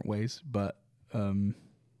in different ways, but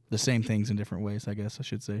the same things in different ways, I guess I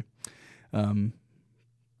should say.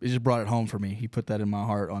 It just brought it home for me. He put that in my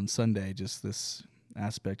heart on Sunday, just this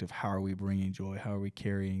aspect of how are we bringing joy? How are we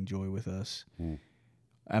carrying joy with us?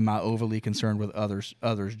 Am I overly concerned with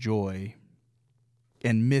others' joy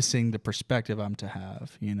and missing the perspective I'm to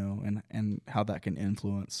have, you know, and how that can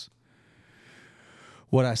influence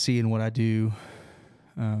what I see and what I do.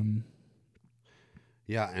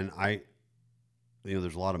 Yeah, and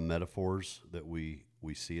there's a lot of metaphors that we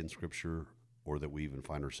see in Scripture, or that we even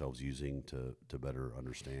find ourselves using to better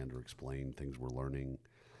understand or explain things we're learning.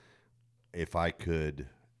 If I could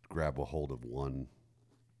grab a hold of one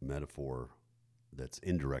metaphor that's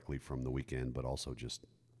indirectly from the weekend, but also just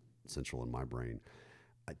central in my brain,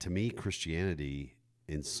 to me, Christianity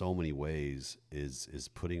in so many ways is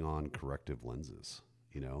putting on corrective lenses,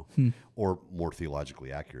 you know, or more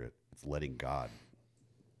theologically accurate, it's letting God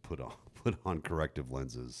put on corrective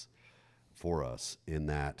lenses for us, in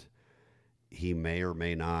that He may or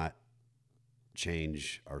may not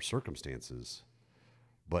change our circumstances,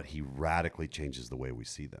 but He radically changes the way we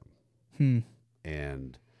see them.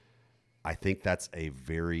 And I think that's a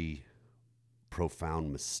very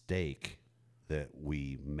profound mistake that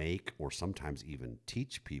we make, or sometimes even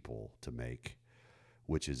teach people to make,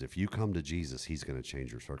 which is, if you come to Jesus, He's going to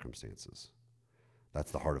change your circumstances.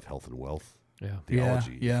 That's the heart of health and wealth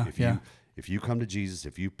theology. If you come to Jesus,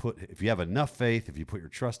 if you have enough faith, if you put your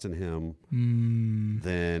trust in Him,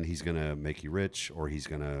 then He's going to make you rich, or He's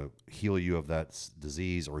going to heal you of that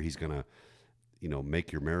disease, or He's going to,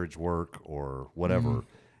 make your marriage work, or whatever.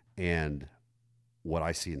 And what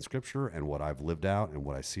I see in Scripture and what I've lived out and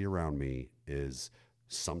what I see around me is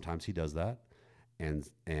sometimes He does that,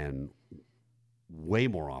 and way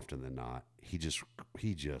more often than not, He just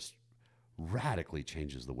radically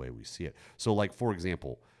changes the way we see it. So, like, for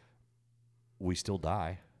example, we still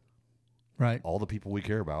die. Right. All the people we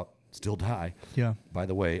care about still die. Yeah. By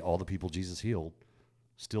the way, all the people Jesus healed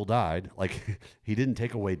still died. Like, He didn't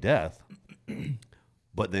take away death.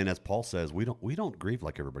 But then, as Paul says, we don't grieve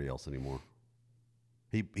like everybody else anymore.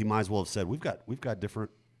 He might as well have said, we've got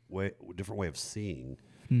different way of seeing.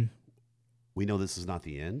 We know this is not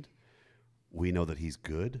the end. We know that He's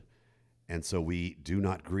good. And so we do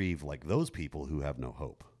not grieve like those people who have no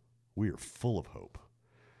hope. We are full of hope.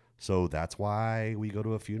 So that's why we go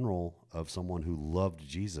to a funeral of someone who loved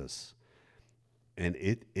Jesus. And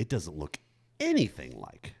it doesn't look anything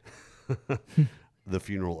like the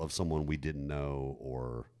funeral of someone we didn't know,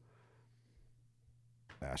 or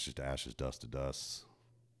ashes to ashes, dust to dust,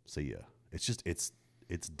 see ya. It's just,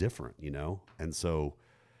 it's different, And so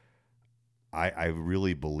I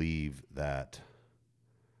really believe that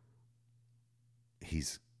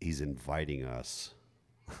He's inviting us.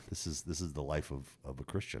 This is the life of a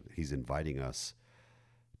Christian. He's inviting us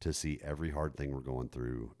to see every hard thing we're going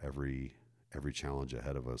through, every challenge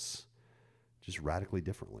ahead of us, just radically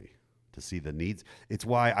differently, to see the needs. It's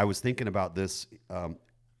why I was thinking about this.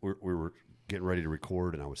 We were getting ready to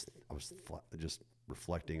record, and I was just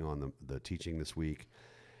reflecting on the teaching this week,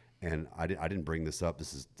 and I didn't bring this up.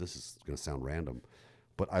 This is going to sound random,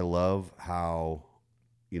 but I love how,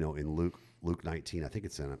 in Luke 19, I think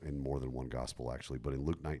it's in more than one gospel actually, but in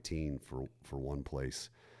Luke 19, for one place,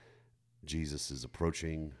 Jesus is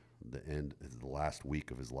approaching the last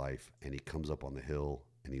week of his life, and he comes up on the hill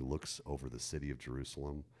and he looks over the city of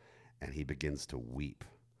Jerusalem and he begins to weep.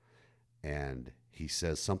 And he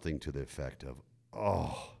says something to the effect of,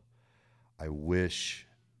 "Oh, I wish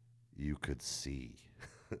you could see,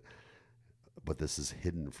 but this is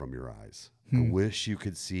hidden from your eyes. I wish you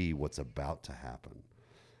could see what's about to happen.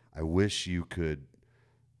 I wish you could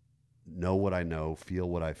know what I know, feel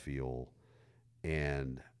what I feel."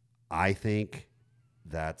 And I think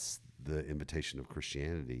that's the invitation of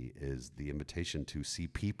Christianity, is the invitation to see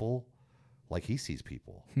people like he sees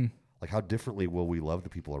people. Like, how differently will we love the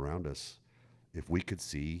people around us if we can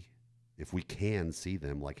see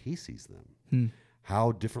them like he sees them?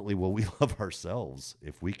 How differently will we love ourselves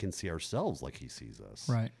if we can see ourselves like he sees us?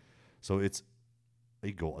 Right. So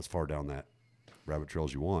you go as far down that rabbit trail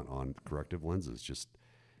as you want on corrective lenses.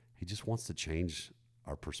 He just wants to change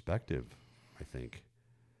our perspective, I think.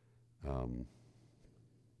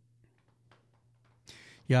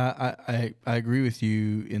 Yeah, I agree with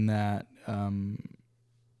you in that.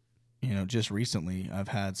 Just recently I've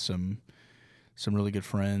had some really good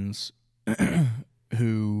friends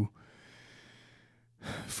who,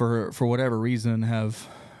 for whatever reason, have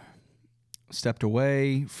stepped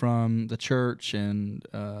away from the church, and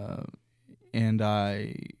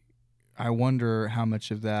I wonder how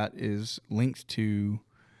much of that is linked to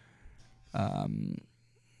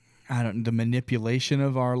the manipulation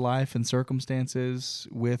of our life and circumstances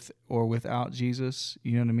with or without Jesus.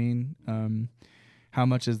 You know what I mean? How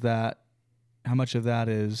much of that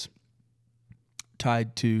is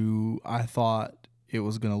tied to, I thought it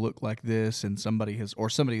was going to look like this, and somebody has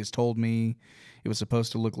told me it was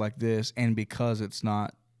supposed to look like this, and because it's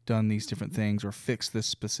not done these different things or fixed this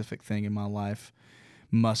specific thing in my life,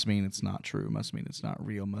 must mean it's not true, must mean it's not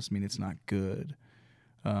real, must mean it's not good.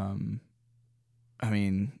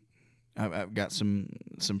 I've got some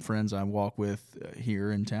friends I walk with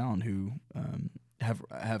here in town who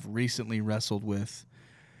have recently wrestled with,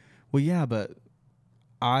 well, yeah, but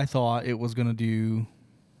I thought it was going to do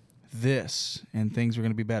this and things were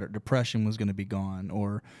going to be better. Depression was going to be gone,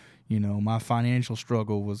 or, my financial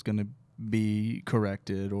struggle was going to be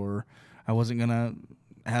corrected, or I wasn't going to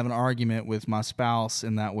have an argument with my spouse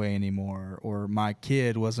in that way anymore, or my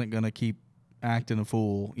kid wasn't going to keep acting a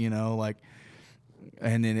fool,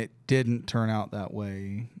 and then it didn't turn out that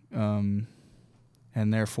way. And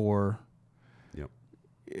therefore,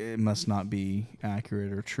 it must not be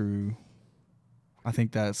accurate or true. I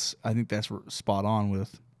think that's spot on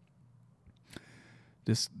with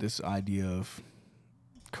this idea of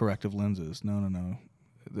corrective lenses. No.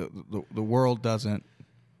 The world doesn't.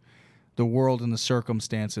 The world and the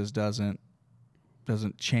circumstances doesn't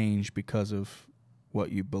change because of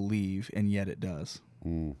what you believe, and yet it does.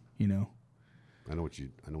 I know what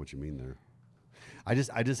you mean there. I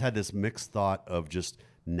just had this mixed thought of just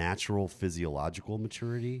natural physiological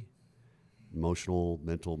maturity, emotional,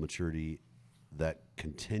 mental maturity that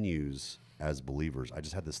continues as believers. I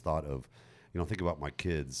just had this thought of, think about my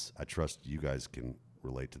kids. I trust you guys can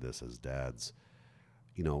relate to this as dads.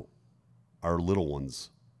 Our little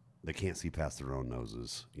ones, they can't see past their own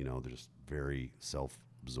noses. They're just very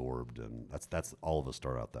self-absorbed, and that's all of us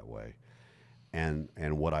start out that way. And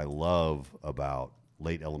what I love about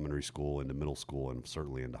late elementary school into middle school and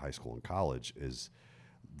certainly into high school and college is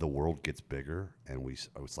the world gets bigger, and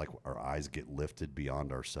it's like our eyes get lifted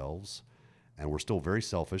beyond ourselves, and we're still very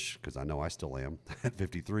selfish, because I know I still am at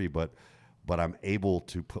 53, but I'm able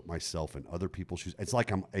to put myself in other people's shoes. It's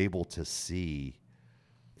like I'm able to see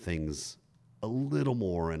things a little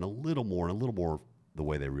more and a little more and a little more the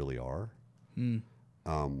way they really are,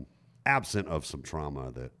 absent of some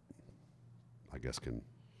trauma that I guess can,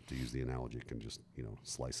 to use the analogy, can just,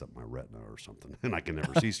 slice up my retina or something, and I can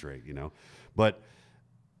never see straight, But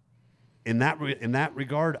in that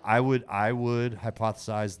regard, I would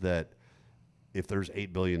hypothesize that if there's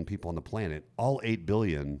 8 billion people on the planet, all 8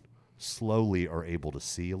 billion slowly are able to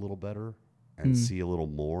see a little better and see a little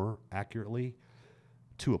more accurately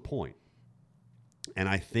to a point. And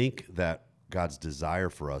I think that God's desire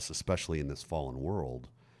for us, especially in this fallen world,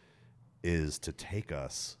 is to take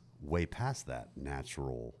us way past that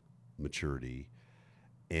natural maturity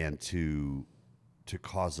and to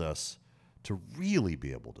cause us to really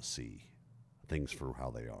be able to see things for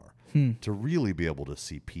how they are, to really be able to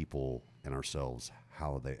see people and ourselves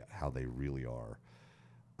how they really are,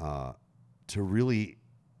 to really,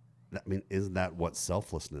 isn't that what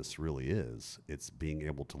selflessness really is? It's being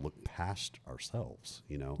able to look past ourselves,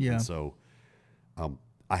 Yeah. And so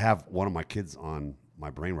I have one of my kids on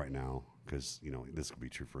my brain right now, because, this could be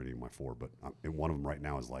true for any of my four, but and one of them right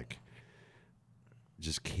now is like,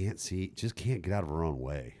 just can't get out of her own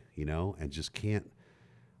way, you know, and just can't.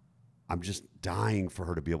 I'm just dying for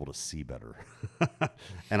her to be able to see better.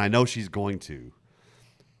 And I know she's going to.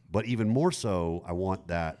 But even more so, I want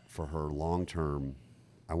that for her long term.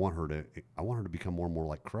 I want her to become more and more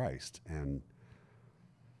like Christ and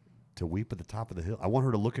to weep at the top of the hill. I want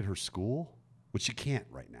her to look at her school, which she can't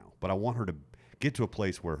right now. But I want her to get to a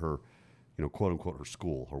place where her, you know, quote unquote, her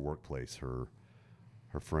school, her workplace, her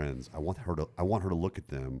friends. I want her to look at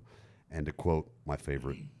them, and to quote my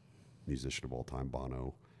favorite musician of all time,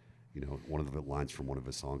 Bono. You know, one of the lines from one of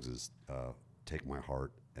his songs is "Take my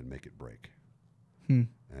heart and make it break," and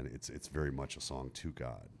it's very much a song to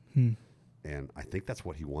God. And I think that's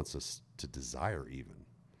what he wants us to desire. Even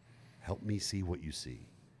help me see what you see.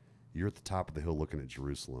 You're at the top of the hill looking at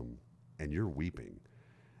Jerusalem, and you're weeping,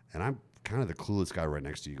 and I'm kind of the clueless guy right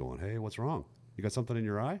next to you, going, "Hey, what's wrong? You got something in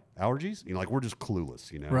your eye? Allergies?" You know, like we're just clueless.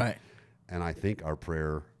 You know, Right. And I think our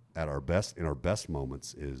prayer at our best, in our best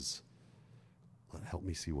moments, is, help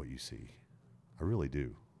me see what you see. I really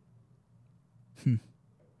do.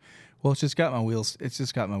 Well, it's just got my wheels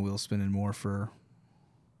spinning more for.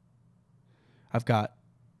 I've got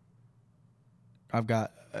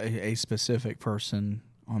a specific person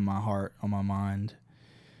on my heart, on my mind,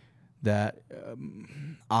 that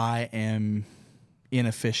I am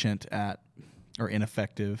ineffective at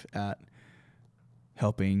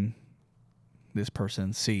helping this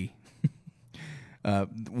person see.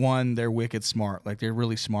 One, they're wicked smart. Like, they're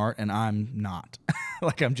really smart, and I'm not.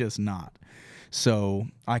 Like, I'm just not. So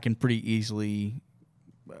I can pretty easily,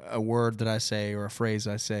 a word that I say or a phrase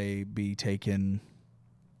I say, be taken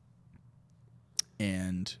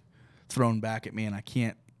and thrown back at me, and I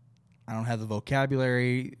don't have the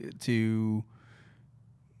vocabulary to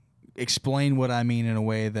explain what I mean in a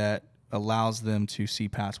way that allows them to see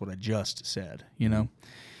past what I just said, you know?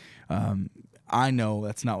 I know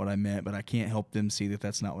that's not what I meant, but I can't help them see that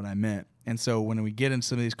that's not what I meant. And so when we get into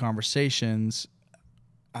some of these conversations,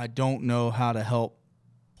 I don't know how to help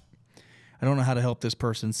this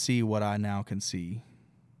person see what I now can see,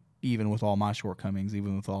 even with all my shortcomings,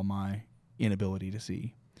 even with all my inability to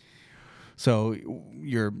see. So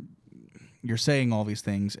you're saying all these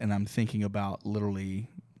things, and I'm thinking about literally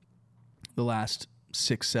the last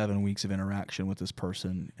 6-7 weeks of interaction with this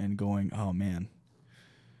person and going, oh man,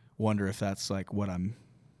 wonder if that's like what I'm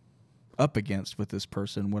up against with this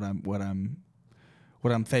person, what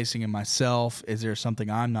I'm facing in myself. Is there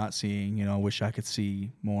something I'm not seeing? You know, I wish I could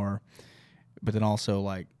see more. But then also,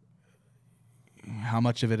 like, how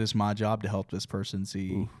much of it is my job to help this person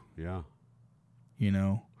see? Ooh, yeah. You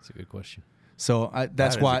know? That's a good question. So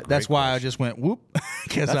that's why I just went whoop.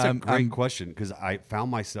 That's a great question, because I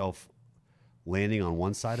found myself landing on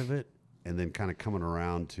one side of it and then kind of coming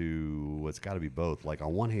around to it's got to be both. Like,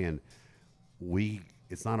 on one hand,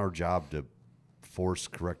 it's not our job to force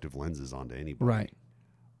corrective lenses onto anybody. Right.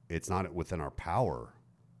 It's not within our power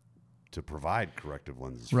to provide corrective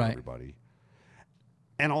lenses for everybody.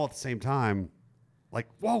 And all at the same time, like,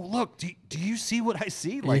 whoa, look, do you see what I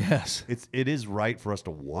see? Like, yes. It is right for us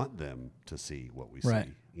to want them to see what we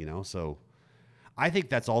see, you know? So I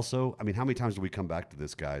think that's also, I mean, how many times do we come back to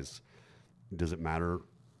this, guys? Does it matter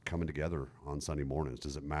coming together on Sunday mornings?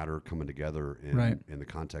 Does it matter coming together in the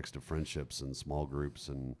context of friendships and small groups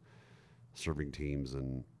and serving teams?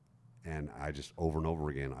 And I just, over and over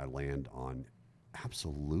again, I land on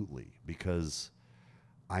absolutely, because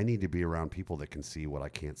I need to be around people that can see what I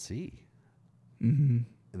can't see. Mm-hmm.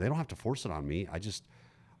 And they don't have to force it on me.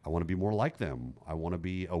 I want to be more like them. I want to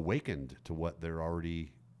be awakened to what they're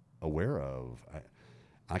already aware of.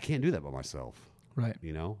 I can't do that by myself. Right.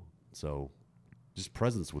 You know? So just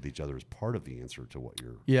presence with each other is part of the answer to what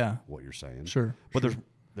you're saying. Sure. But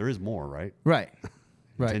there is more, right? Right.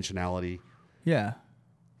 Intentionality. Yeah.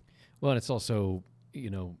 Well, and it's also, you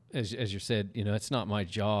know, as you said, you know, it's not my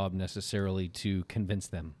job necessarily to convince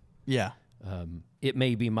them. Yeah. It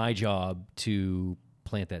may be my job to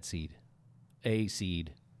plant that seed, a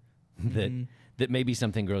seed that maybe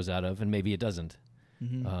something grows out of, and maybe it doesn't.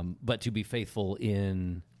 Mm-hmm. But to be faithful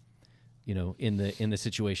in, you know, in the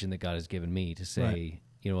situation that God has given me, to say,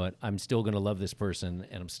 you know what, I'm still going to love this person,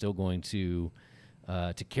 and I'm still going to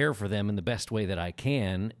care for them in the best way that I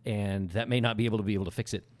can, and that may not be able to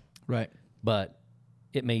fix it. Right. But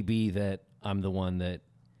it may be that I'm the one that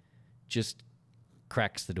just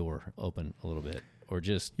cracks the door open a little bit, or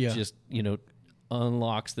just you know,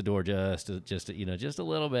 unlocks the door just a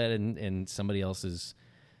little bit, and somebody else is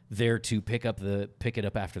there to pick it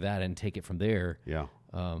up after that and take it from there. Yeah.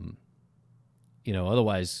 You know,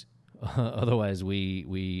 otherwise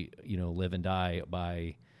we you know, live and die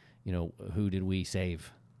by, you know, who did we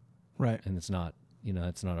save? Right. And it's not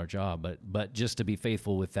that's not our job. But just to be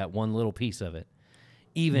faithful with that one little piece of it,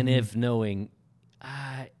 even if knowing,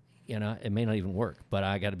 it may not even work, but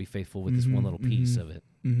I got to be faithful with this one little piece of it.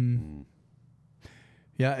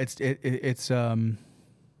 Yeah, it's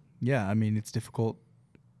difficult.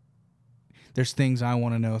 There's things I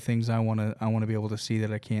want to know, things I want to be able to see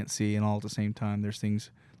that I can't see, and all at the same time, there's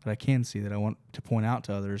things that I can see that I want to point out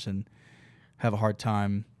to others, and have a hard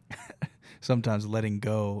time sometimes letting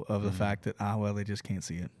go of the fact that they just can't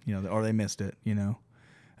see it, or they missed it,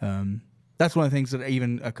 That's one of the things that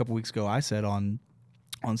even a couple weeks ago I said on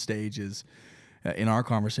stage is in our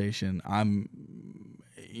conversation. I'm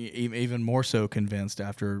even more so convinced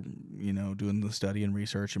after doing the study and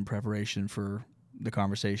research and preparation for the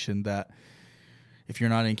conversation that if you're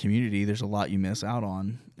not in community, there's a lot you miss out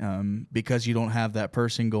on because you don't have that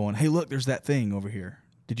person going, hey, look, there's that thing over here.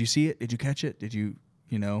 Did you see it? Did you catch it? Did you,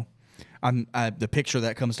 the picture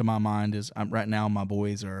that comes to my mind is right now my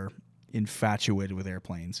boys are infatuated with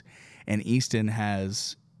airplanes, and Easton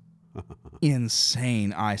has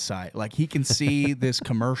insane eyesight. Like, he can see this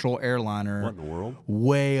commercial airliner What in the world?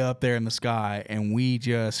 way up there in the sky, and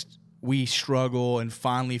we struggle and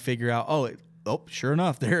finally figure out, sure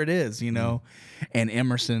enough, there it is, And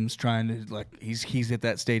Emerson's trying to, he's at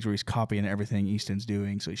that stage where he's copying everything Easton's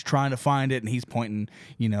doing. So he's trying to find it, and he's pointing,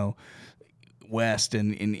 west,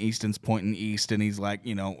 and Easton's pointing east, and he's like,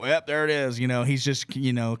 there it is. He's just,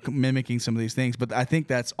 mimicking some of these things. But I think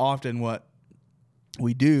that's often what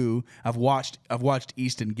we do. I've watched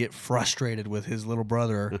Easton get frustrated with his little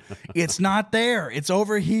brother. It's not there. It's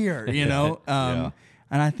over here, Yeah.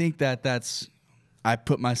 And I think I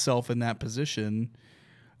put myself in that position.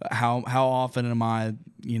 How often am I,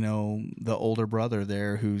 the older brother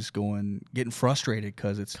there who's getting frustrated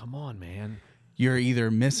because it's, come on, man. You're either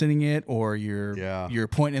missing it or you're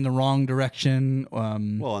pointing in the wrong direction.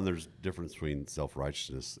 Well, and there's difference between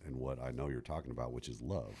self-righteousness and what I know you're talking about, which is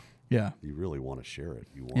love. Yeah. You really want to share it.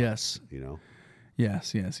 You want, Yes.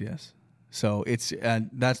 Yes. So it's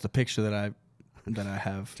that's the picture that I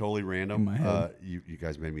have. Totally random. In my head. You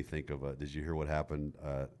guys made me think of. Did you hear what happened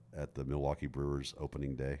at the Milwaukee Brewers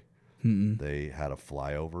opening day? Mm-mm. They had a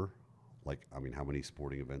flyover. How many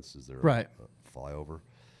sporting events is there? Right. A flyover,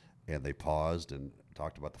 and they paused and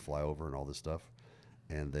talked about the flyover and all this stuff,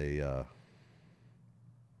 and they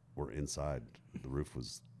were inside. The roof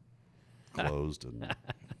was closed and.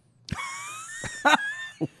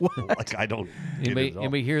 I don't.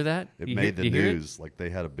 Anybody hear that? It made the news.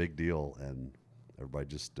 They had a big deal, and everybody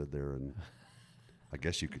just stood there, and I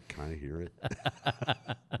guess you could kind of hear it,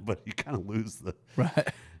 but you kind of lose the. Right.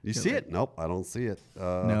 You see it? Nope, I don't see it.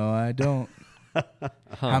 No, I don't.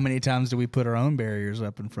 How many times do we put our own barriers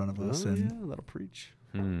up in front of us? Yeah, that'll preach.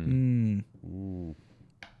 All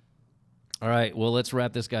right. Well, let's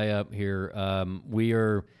wrap this guy up here. We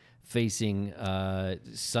are facing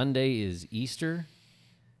Sunday is Easter,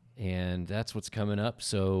 and that's what's coming up.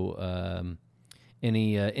 So,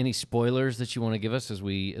 any spoilers that you want to give us as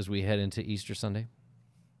we head into Easter Sunday?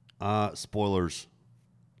 Spoilers.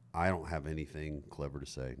 I don't have anything clever to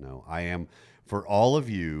say. No, I am for all of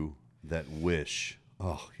you that wish.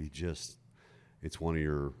 It's one of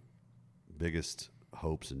your biggest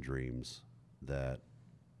hopes and dreams that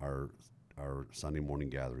our Sunday morning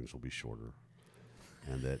gatherings will be shorter,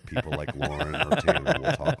 and that people like Lauren or Tanner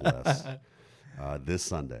will talk less. This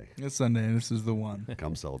Sunday. This is the one.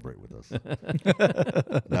 Come celebrate with us.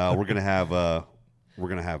 No, we're gonna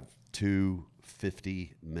have two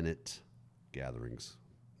 50-minute gatherings.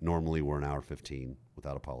 Normally we're an hour 15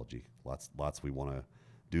 without apology. Lots we want to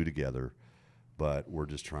do together, but we're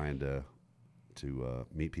just trying to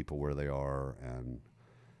meet people where they are and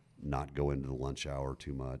not go into the lunch hour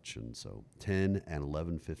too much. And so 10 and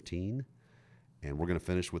 11:15, and we're going to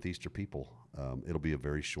finish with Easter people. It'll be a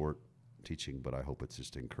very short teaching, but I hope it's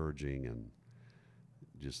just encouraging, and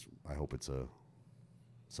I hope it's a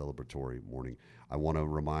celebratory morning. I want to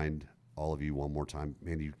remind all of you one more time,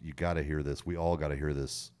 man, you got to hear this. We all got to hear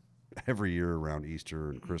this every year around Easter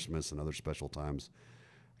and Christmas and other special times.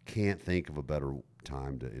 Can't think of a better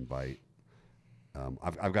time to invite.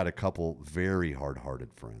 I've got a couple very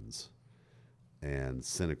hard-hearted friends and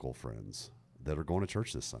cynical friends that are going to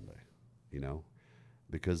church this Sunday,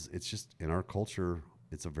 because it's just in our culture,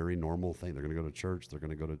 it's a very normal thing. They're going to go to church. They're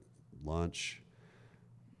going to go to lunch.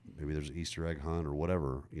 Maybe there's an Easter egg hunt or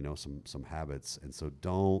whatever, some habits. And so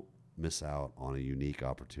don't miss out on a unique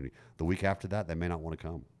opportunity. The week after that, they may not want to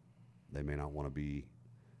come. They may not want to be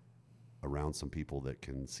around some people that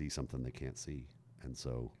can see something they can't see. And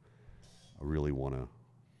so I really want to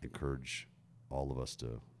encourage all of us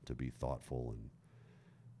to be thoughtful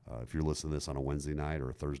If you're listening to this on a Wednesday night or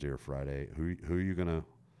a Thursday or Friday, who are you gonna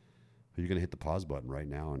hit the pause button right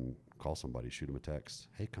now and call somebody, shoot them a text?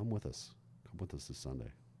 Hey, come with us. Come with us this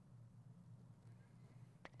Sunday.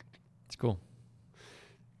 It's cool.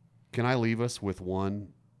 Can I leave us with one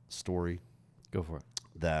story? Go for it.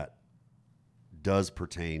 That does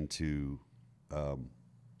pertain to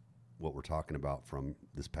what we're talking about from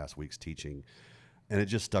this past week's teaching, and it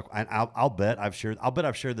just stuck. And I'll bet I've shared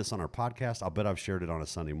this on our podcast. I'll bet I've shared it on a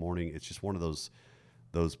Sunday morning. It's just one of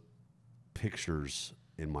those pictures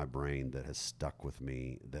in my brain that has stuck with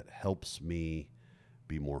me, that helps me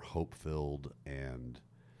be more hope-filled and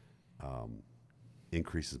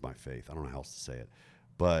increases my faith. I don't know how else to say it,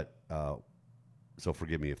 but so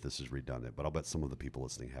forgive me if this is redundant, but I'll bet some of the people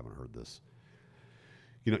listening haven't heard this.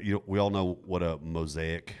 You know, we all know what a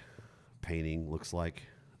mosaic painting looks like.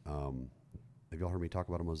 Have y'all heard me talk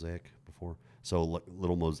about a mosaic before? So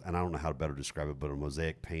and I don't know how to better describe it, but a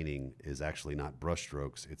mosaic painting is actually not brush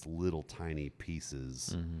strokes. It's little tiny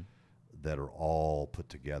pieces that are all put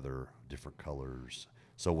together, different colors.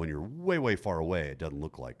 So when you're way, way far away, it doesn't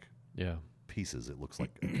look like pieces. It looks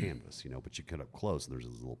like a canvas, but you get up close and there's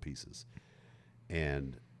these little pieces.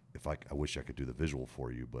 And I wish I could do the visual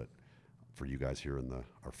for you, but for you guys here in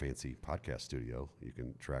our fancy podcast studio, you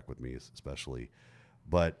can track with me especially.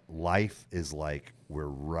 But life is like we're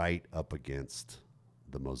right up against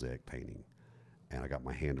the mosaic painting. And I got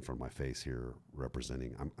my hand in front of my face here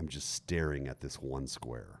representing, I'm just staring at this one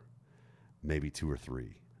square, maybe two or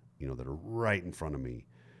three, that are right in front of me.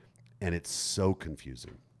 And it's so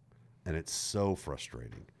confusing and it's so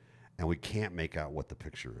frustrating. And we can't make out what the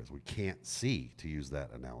picture is. We can't see, to use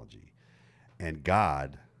that analogy. And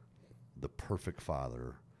God, the perfect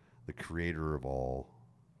Father, the creator of all,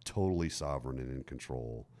 totally sovereign and in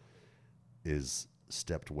control, is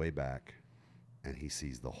stepped way back, and he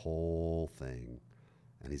sees the whole thing,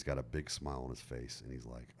 and he's got a big smile on his face, and he's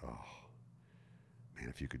like, oh, man,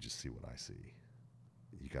 if you could just see what I see.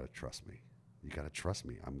 You got to trust me. You got to trust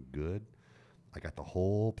me. I'm good. I got the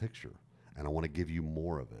whole picture, and I want to give you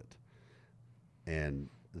more of it. And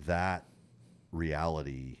that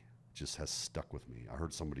reality just has stuck with me. I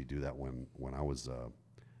heard somebody do that when I was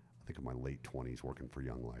I think in my late 20s working for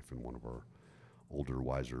Young Life, and one of our older,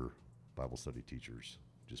 wiser Bible study teachers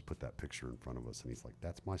just put that picture in front of us, and he's like,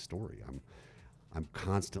 that's my story. I'm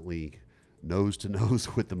constantly nose to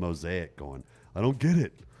nose with the mosaic going, I don't get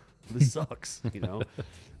it. This sucks.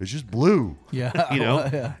 It's just blue. Yeah.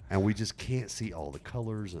 Yeah. And we just can't see all the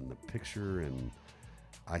colors and the picture. And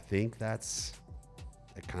I think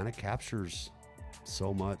it kind of captures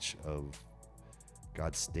so much of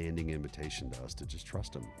God's standing invitation to us to just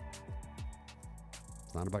trust him.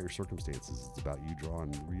 It's not about your circumstances. It's about you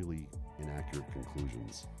drawing really inaccurate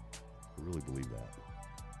conclusions. I really believe that.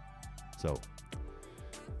 So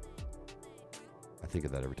I think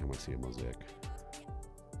of that every time I see a mosaic.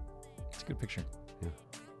 It's a good picture. Yeah.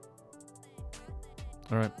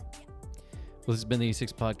 All right. Well, this has been the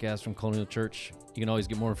E6 podcast from Colonial Church. You can always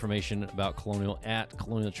get more information about Colonial at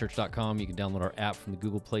colonialchurch.com. You can download our app from the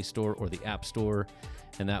Google Play Store or the App Store,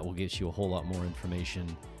 and that will get you a whole lot more information,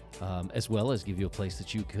 as well as give you a place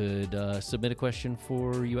that you could submit a question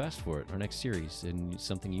for You Asked For It, our next series, and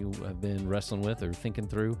something you have been wrestling with or thinking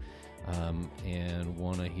through and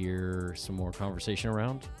want to hear some more conversation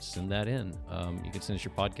around, send that in. You can send us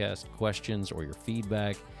your podcast questions or your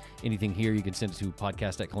feedback. Anything here, you can send it to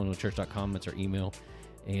podcast@colonialchurch.com. That's our email.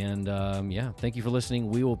 And thank you for listening.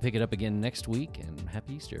 We will pick it up again next week, and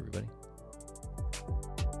happy Easter, everybody.